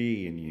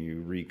tree and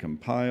you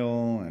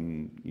recompile,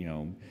 and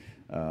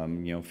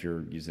if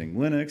you're using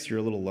Linux, you're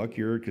a little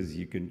luckier because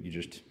you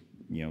just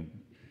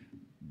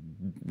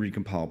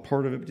recompile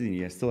part of it, but then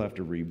you still have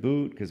to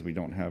reboot because we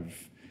don't have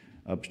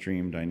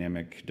upstream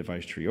dynamic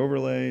device tree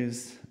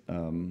overlays.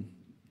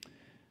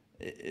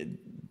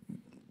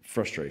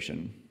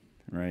 Frustration,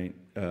 right?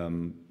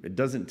 It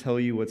doesn't tell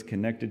you what's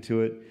connected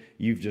to it.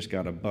 You've just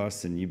got a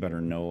bus, and you better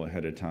know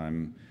ahead of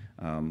time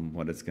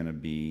what it's going to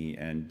be,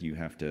 and you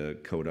have to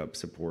code up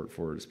support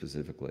for it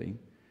specifically.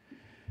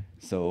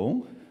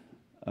 So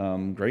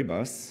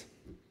Greybus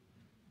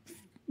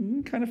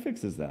kind of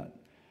fixes that.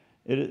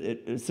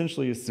 It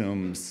essentially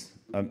assumes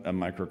a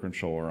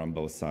microcontroller on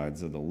both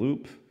sides of the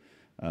loop.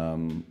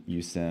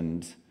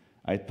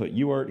 I put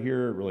UART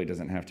here. It really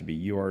doesn't have to be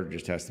UART. It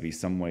just has to be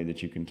some way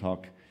that you can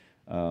talk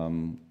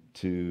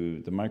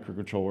to the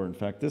microcontroller. In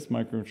fact, this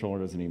microcontroller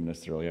doesn't even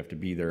necessarily have to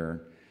be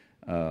there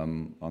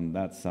on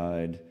that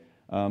side.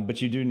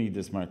 But you do need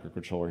this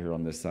microcontroller here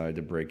on this side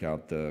to break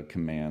out the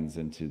commands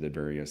into the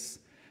various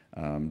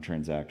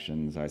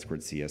transactions,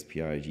 I2C,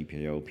 SPI,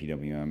 GPIO,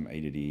 PWM,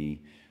 A to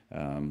D,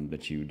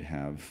 that you'd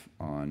have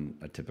on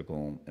a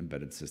typical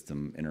embedded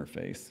system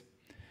interface.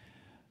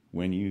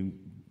 When you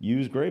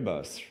use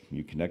Greybus,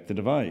 you connect the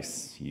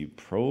device, you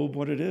probe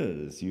what it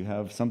is, you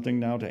have something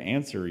now to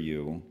answer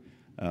you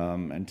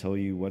and tell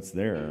you what's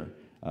there.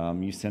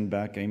 You send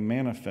back a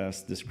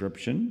manifest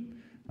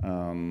description,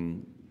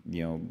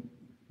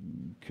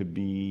 could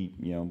be,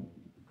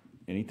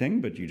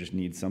 anything, but you just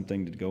need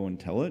something to go and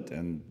tell it,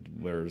 and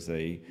there's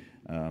a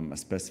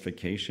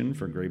specification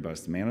for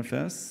Greybus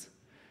manifests.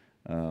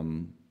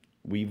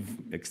 We've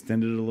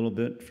extended it a little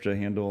bit to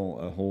handle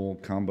a whole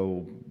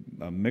combo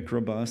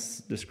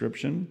microbus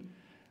description,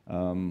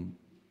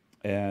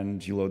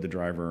 and you load the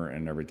driver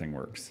and everything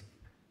works.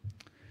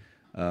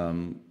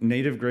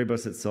 Native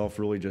Greybus itself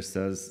really just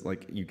says,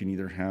 you can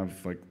either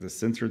have the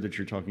sensor that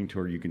you're talking to,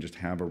 or you can just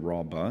have a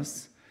raw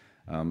bus,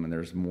 and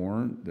there's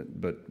more,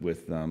 but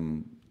with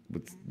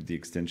the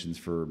extensions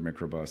for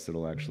microbus,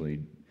 it'll actually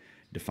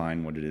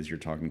define what it is you're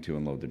talking to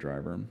and load the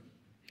driver.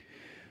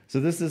 So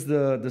this is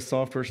the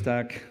software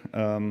stack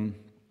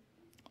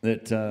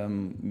that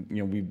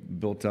we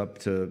built up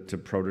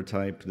to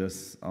prototype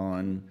this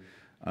on.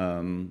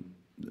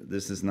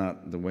 This is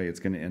not the way it's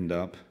going to end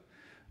up.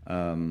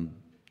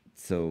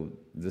 So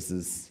this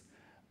is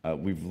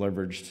we've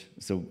leveraged.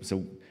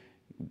 So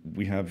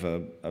we have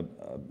a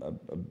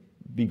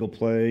Beagle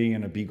Play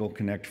and a Beagle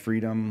Connect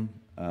Freedom.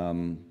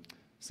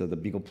 So the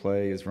Beagle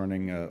Play is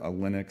running a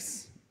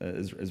Linux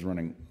is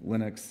running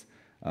Linux.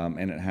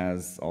 And it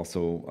has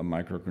also a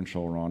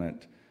microcontroller on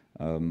it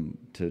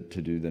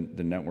to do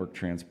the network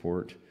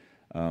transport.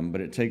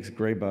 But it takes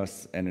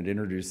Greybus and it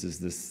introduces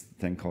this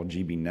thing called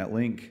GB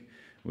Netlink,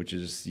 which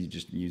is you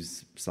just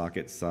use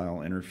socket-style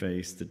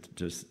interface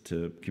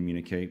to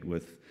communicate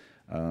with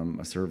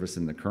a service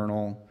in the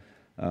kernel.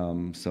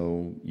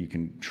 So you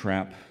can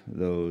trap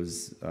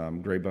those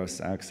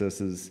Greybus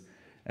accesses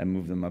and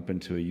move them up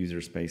into a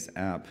user space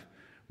app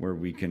where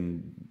we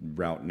can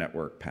route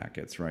network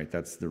packets, right?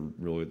 That's the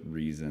real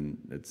reason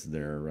it's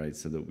there, right?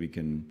 So that we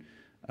can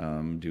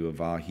do a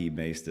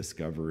VAHI-based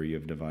discovery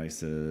of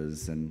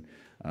devices and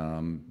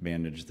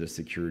manage the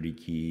security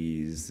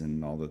keys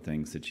and all the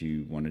things that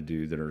you want to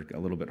do that are a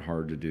little bit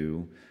hard to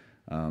do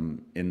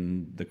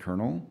in the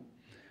kernel.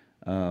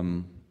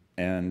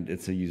 And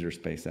it's a user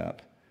space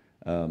app.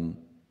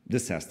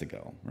 This has to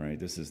go, right?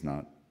 This is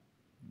not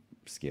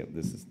scale.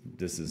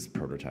 This is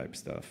prototype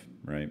stuff,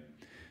 right?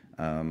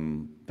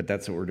 But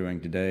that's what we're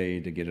doing today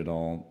to get it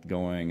all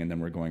going, and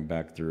then we're going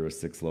back through a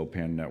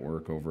 6-low-pan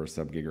network over a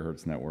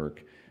sub-gigahertz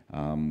network.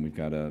 We've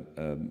got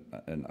an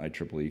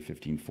IEEE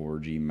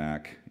 15.4G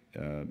MAC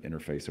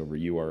interface over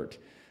UART,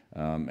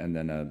 and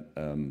then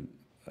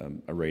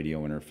a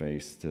radio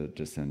interface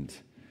to send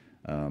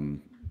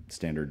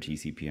standard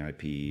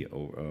TCP/IP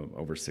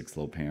over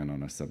 6-low-pan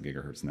on a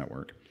sub-gigahertz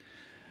network.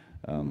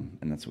 And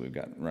that's what we've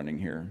got running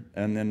here.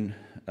 And then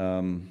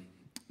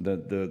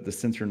the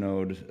sensor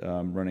node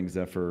running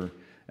Zephyr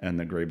and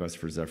the Greybus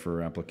for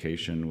Zephyr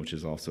application, which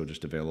is also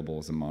just available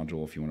as a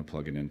module if you want to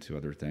plug it into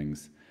other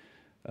things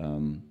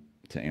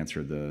to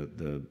answer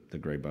the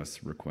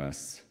Greybus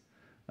requests,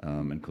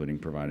 including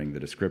providing the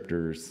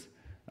descriptors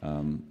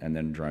and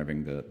then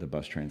driving the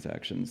bus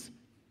transactions.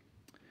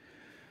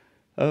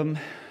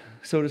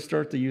 So to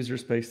start the user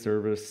space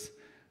service,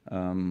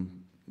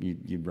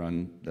 you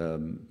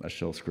run a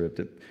shell script.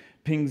 It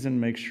pings and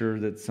makes sure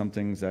that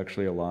something's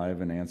actually alive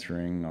and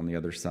answering on the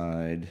other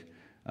side.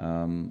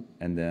 And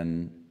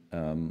then,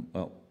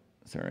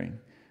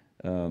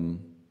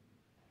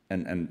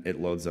 and it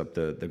loads up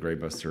the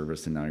Greybus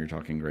service, and now you're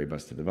talking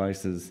Greybus to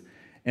devices.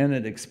 And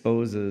it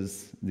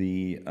exposes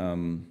the, I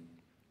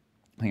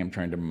think I'm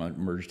trying to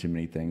merge too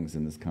many things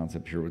in this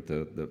concept here with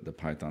the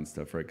Python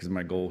stuff, right? Because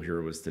my goal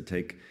here was to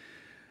take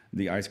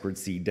the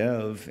I2C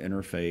dev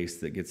interface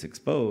that gets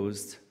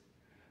exposed,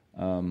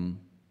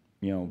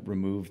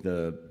 remove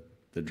the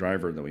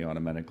driver that we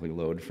automatically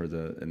load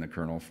in the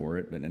kernel for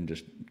it, and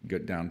just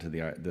get down to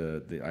the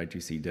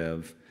I2C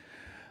dev.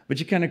 But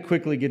you kind of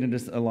quickly get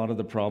into a lot of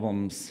the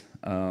problems,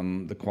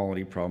 the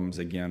quality problems,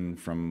 again,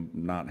 from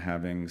not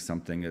having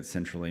something that's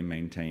centrally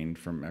maintained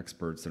from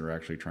experts that are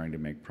actually trying to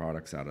make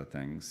products out of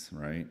things,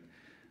 right?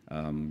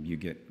 You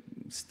get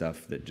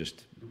stuff that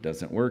just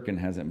doesn't work and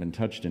hasn't been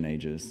touched in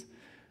ages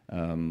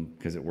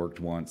because it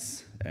worked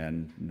once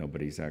and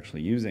nobody's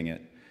actually using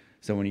it.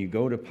 So when you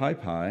go to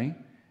PyPy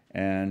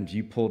and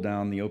you pull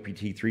down the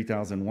OPT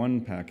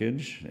 3001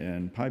 package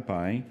in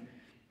PyPy,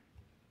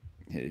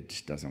 it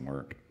just doesn't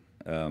work.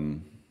 I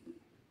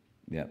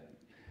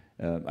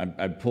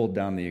pulled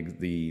down the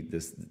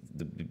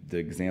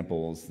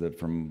examples that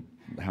from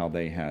how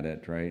they had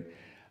it, right?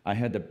 I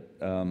had to,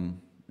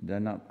 did I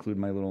not include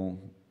my little,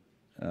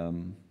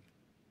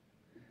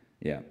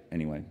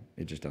 anyway,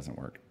 it just doesn't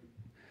work.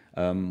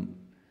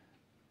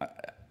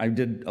 I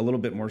did a little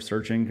bit more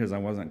searching because I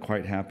wasn't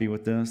quite happy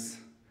with this.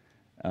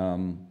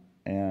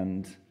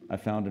 And I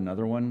found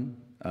another one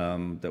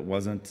that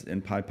wasn't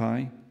in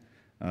PyPy.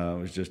 It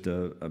was just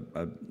a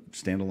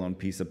standalone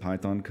piece of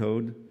Python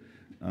code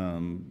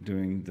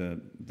doing the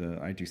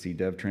I2C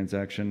dev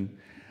transaction.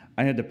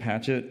 I had to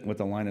patch it with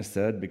a line of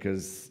sed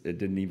because it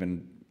didn't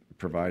even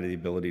provide the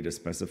ability to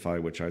specify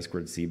which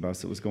I2C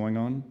bus it was going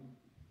on.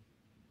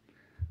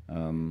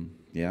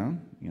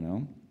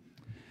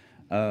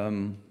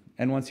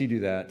 And once you do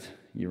that,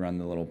 you run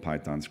the little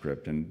Python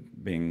script,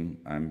 and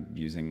I'm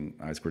using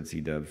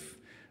I2C dev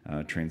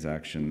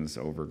transactions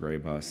over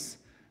Greybus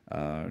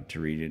to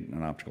read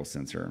an optical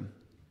sensor.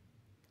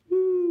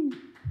 Woo!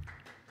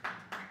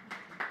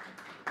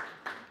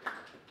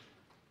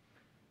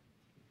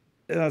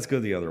 Let's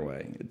go the other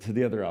way, to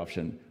the other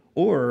option.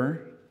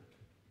 Or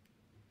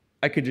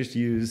I could just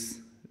use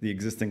the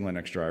existing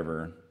Linux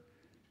driver,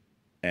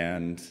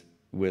 and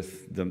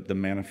with the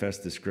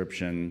manifest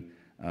description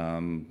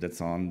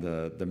that's on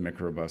the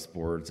microbus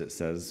boards, it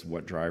says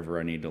what driver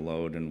I need to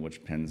load and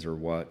which pins are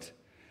what.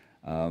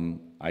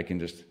 I can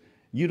just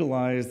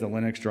utilize the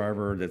Linux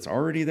driver that's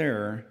already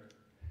there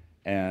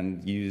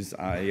and use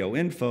IO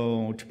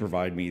info to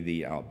provide me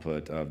the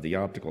output of the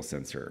optical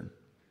sensor.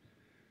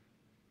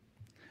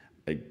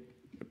 I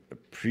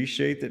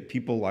appreciate that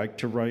people like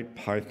to write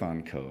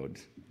Python code.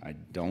 I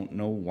don't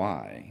know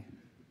why.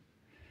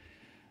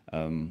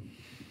 I'm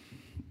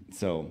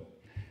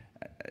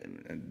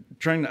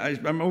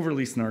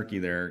overly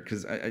snarky there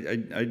because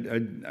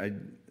I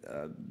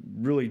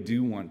really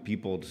do want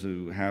people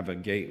to have a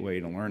gateway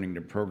to learning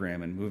to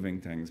program and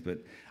moving things, but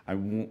I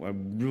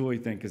really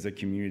think as a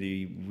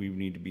community we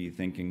need to be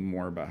thinking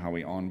more about how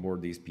we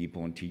onboard these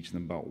people and teach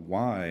them about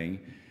why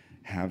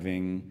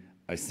having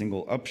a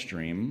single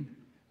upstream,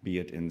 be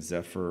it in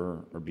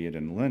Zephyr or be it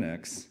in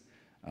Linux,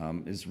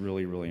 is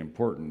really, really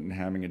important. And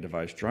having a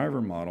device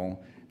driver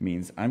model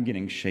means I'm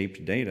getting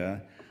shaped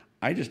data.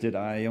 I just did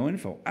IO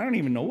info. I don't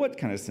even know what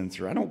kind of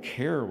sensor. I don't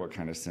care what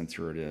kind of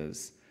sensor it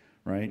is,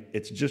 right?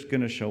 It's just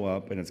going to show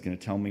up and it's going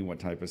to tell me what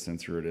type of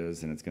sensor it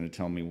is, and it's going to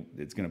tell me,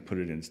 it's going to put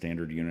it in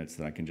standard units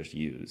that I can just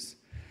use,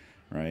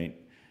 right?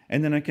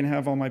 And then I can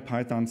have all my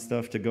Python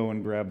stuff to go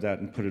and grab that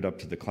and put it up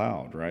to the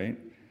cloud, right?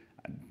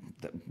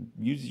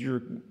 Use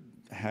your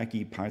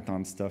hacky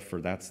Python stuff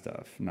for that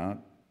stuff, not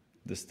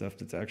the stuff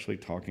that's actually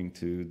talking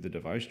to the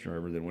device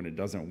driver, that when it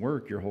doesn't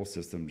work, your whole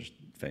system just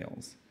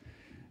fails.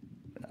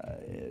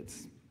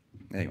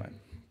 Anyway.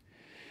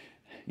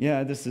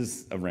 Yeah, this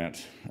is a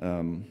rant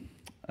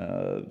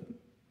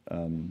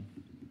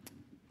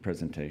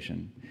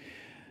presentation.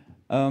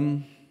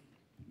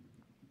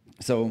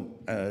 So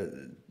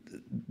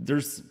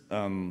that's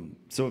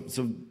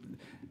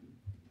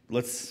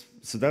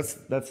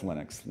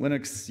Linux.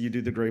 Linux, you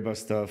do the Greybus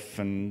stuff,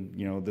 and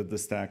you know the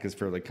stack is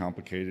fairly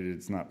complicated.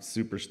 It's not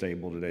super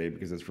stable today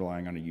because it's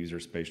relying on a user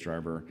space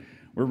driver.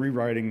 We're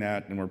rewriting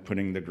that, and we're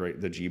putting the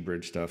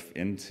gbridge stuff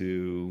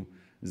into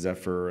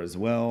Zephyr as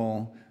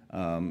well.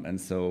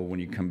 And so when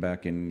you come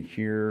back in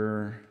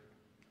here,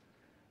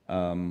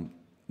 the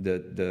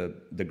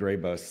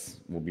Greybus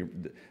will be,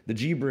 the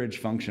gbridge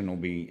function will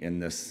be in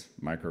this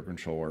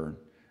microcontroller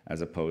as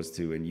opposed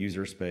to in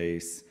user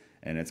space,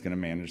 and it's going to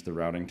manage the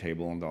routing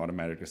table and the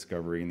automatic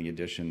discovery and the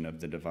addition of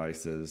the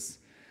devices.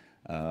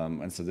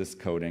 And so this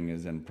coding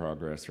is in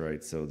progress,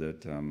 right, so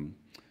that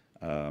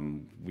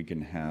we can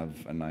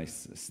have a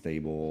nice,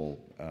 stable,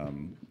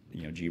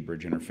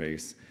 gbridge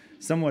interface,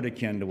 somewhat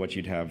akin to what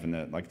you'd have in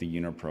the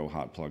Unipro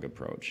hot plug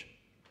approach.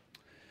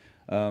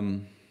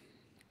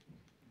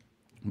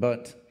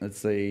 But let's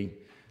say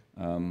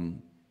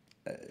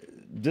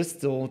this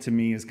still, to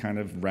me, is kind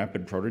of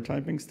rapid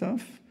prototyping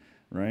stuff,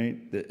 right?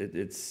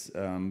 It's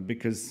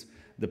because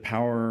the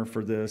power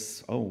for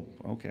this, oh,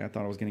 okay, I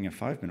thought I was getting a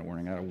 5-minute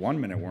warning. I had a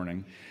 1-minute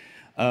warning.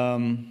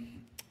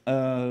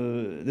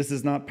 This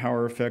is not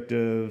power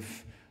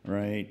effective,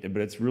 right?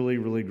 But it's really,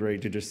 really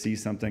great to just see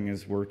something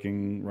is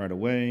working right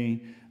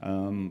away.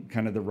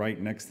 Kind of the right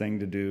next thing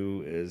to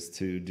do is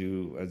to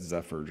do a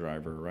Zephyr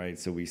driver, right?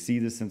 So we see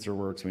the sensor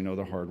works, we know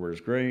the hardware is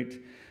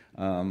great.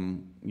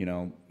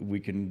 We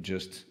can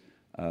just,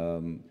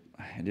 I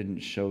didn't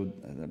show,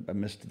 I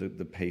missed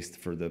the paste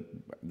for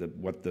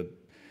what the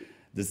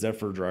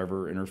Zephyr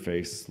driver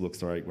interface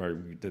looks like,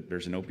 where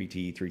there's an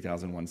OPT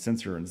 3001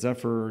 sensor in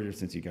Zephyr.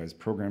 Since you guys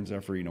program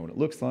Zephyr, you know what it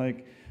looks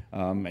like.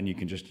 And you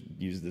can just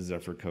use the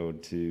Zephyr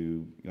code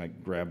to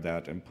grab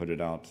that and put it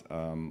out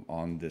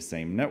on the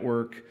same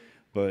network.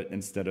 But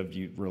instead of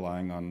you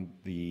relying on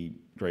the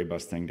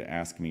Greybus thing to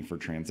ask me for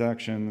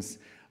transactions,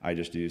 I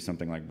just do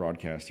something like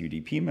broadcast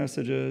UDP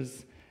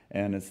messages.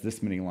 And it's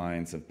this many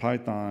lines of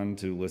Python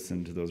to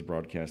listen to those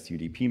broadcast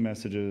UDP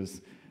messages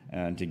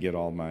and to get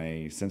all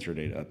my sensor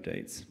data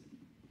updates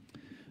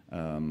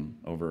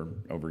over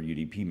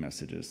UDP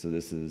messages. So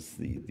this is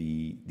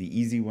the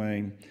easy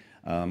way.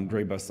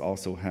 Greybus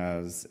also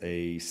has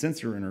a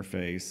sensor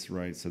interface,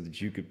 right, so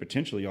that you could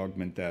potentially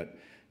augment that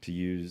to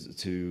use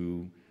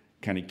to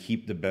kind of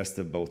keep the best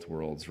of both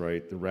worlds,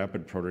 right? The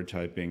rapid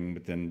prototyping,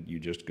 but then you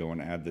just go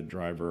and add the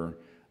driver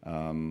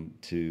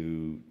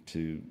to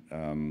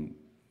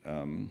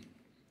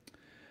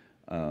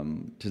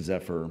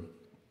Zephyr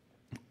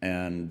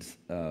and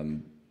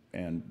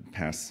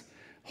pass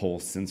whole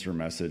sensor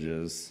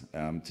messages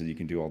so you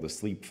can do all the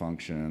sleep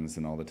functions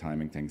and all the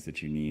timing things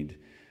that you need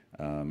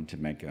to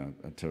make a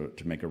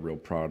real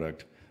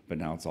product. But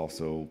now it's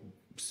also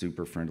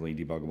super friendly,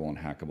 debuggable, and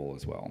hackable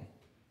as well.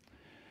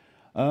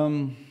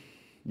 I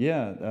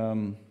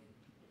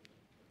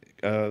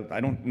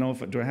don't know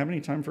if, do I have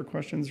any time for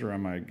questions, or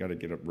am I got to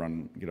get up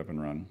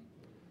and run?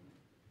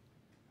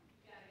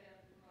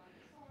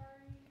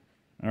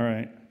 All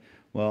right.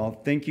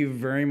 Well, thank you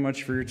very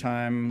much for your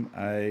time.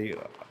 I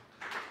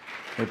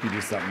hope you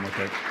do something with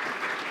it.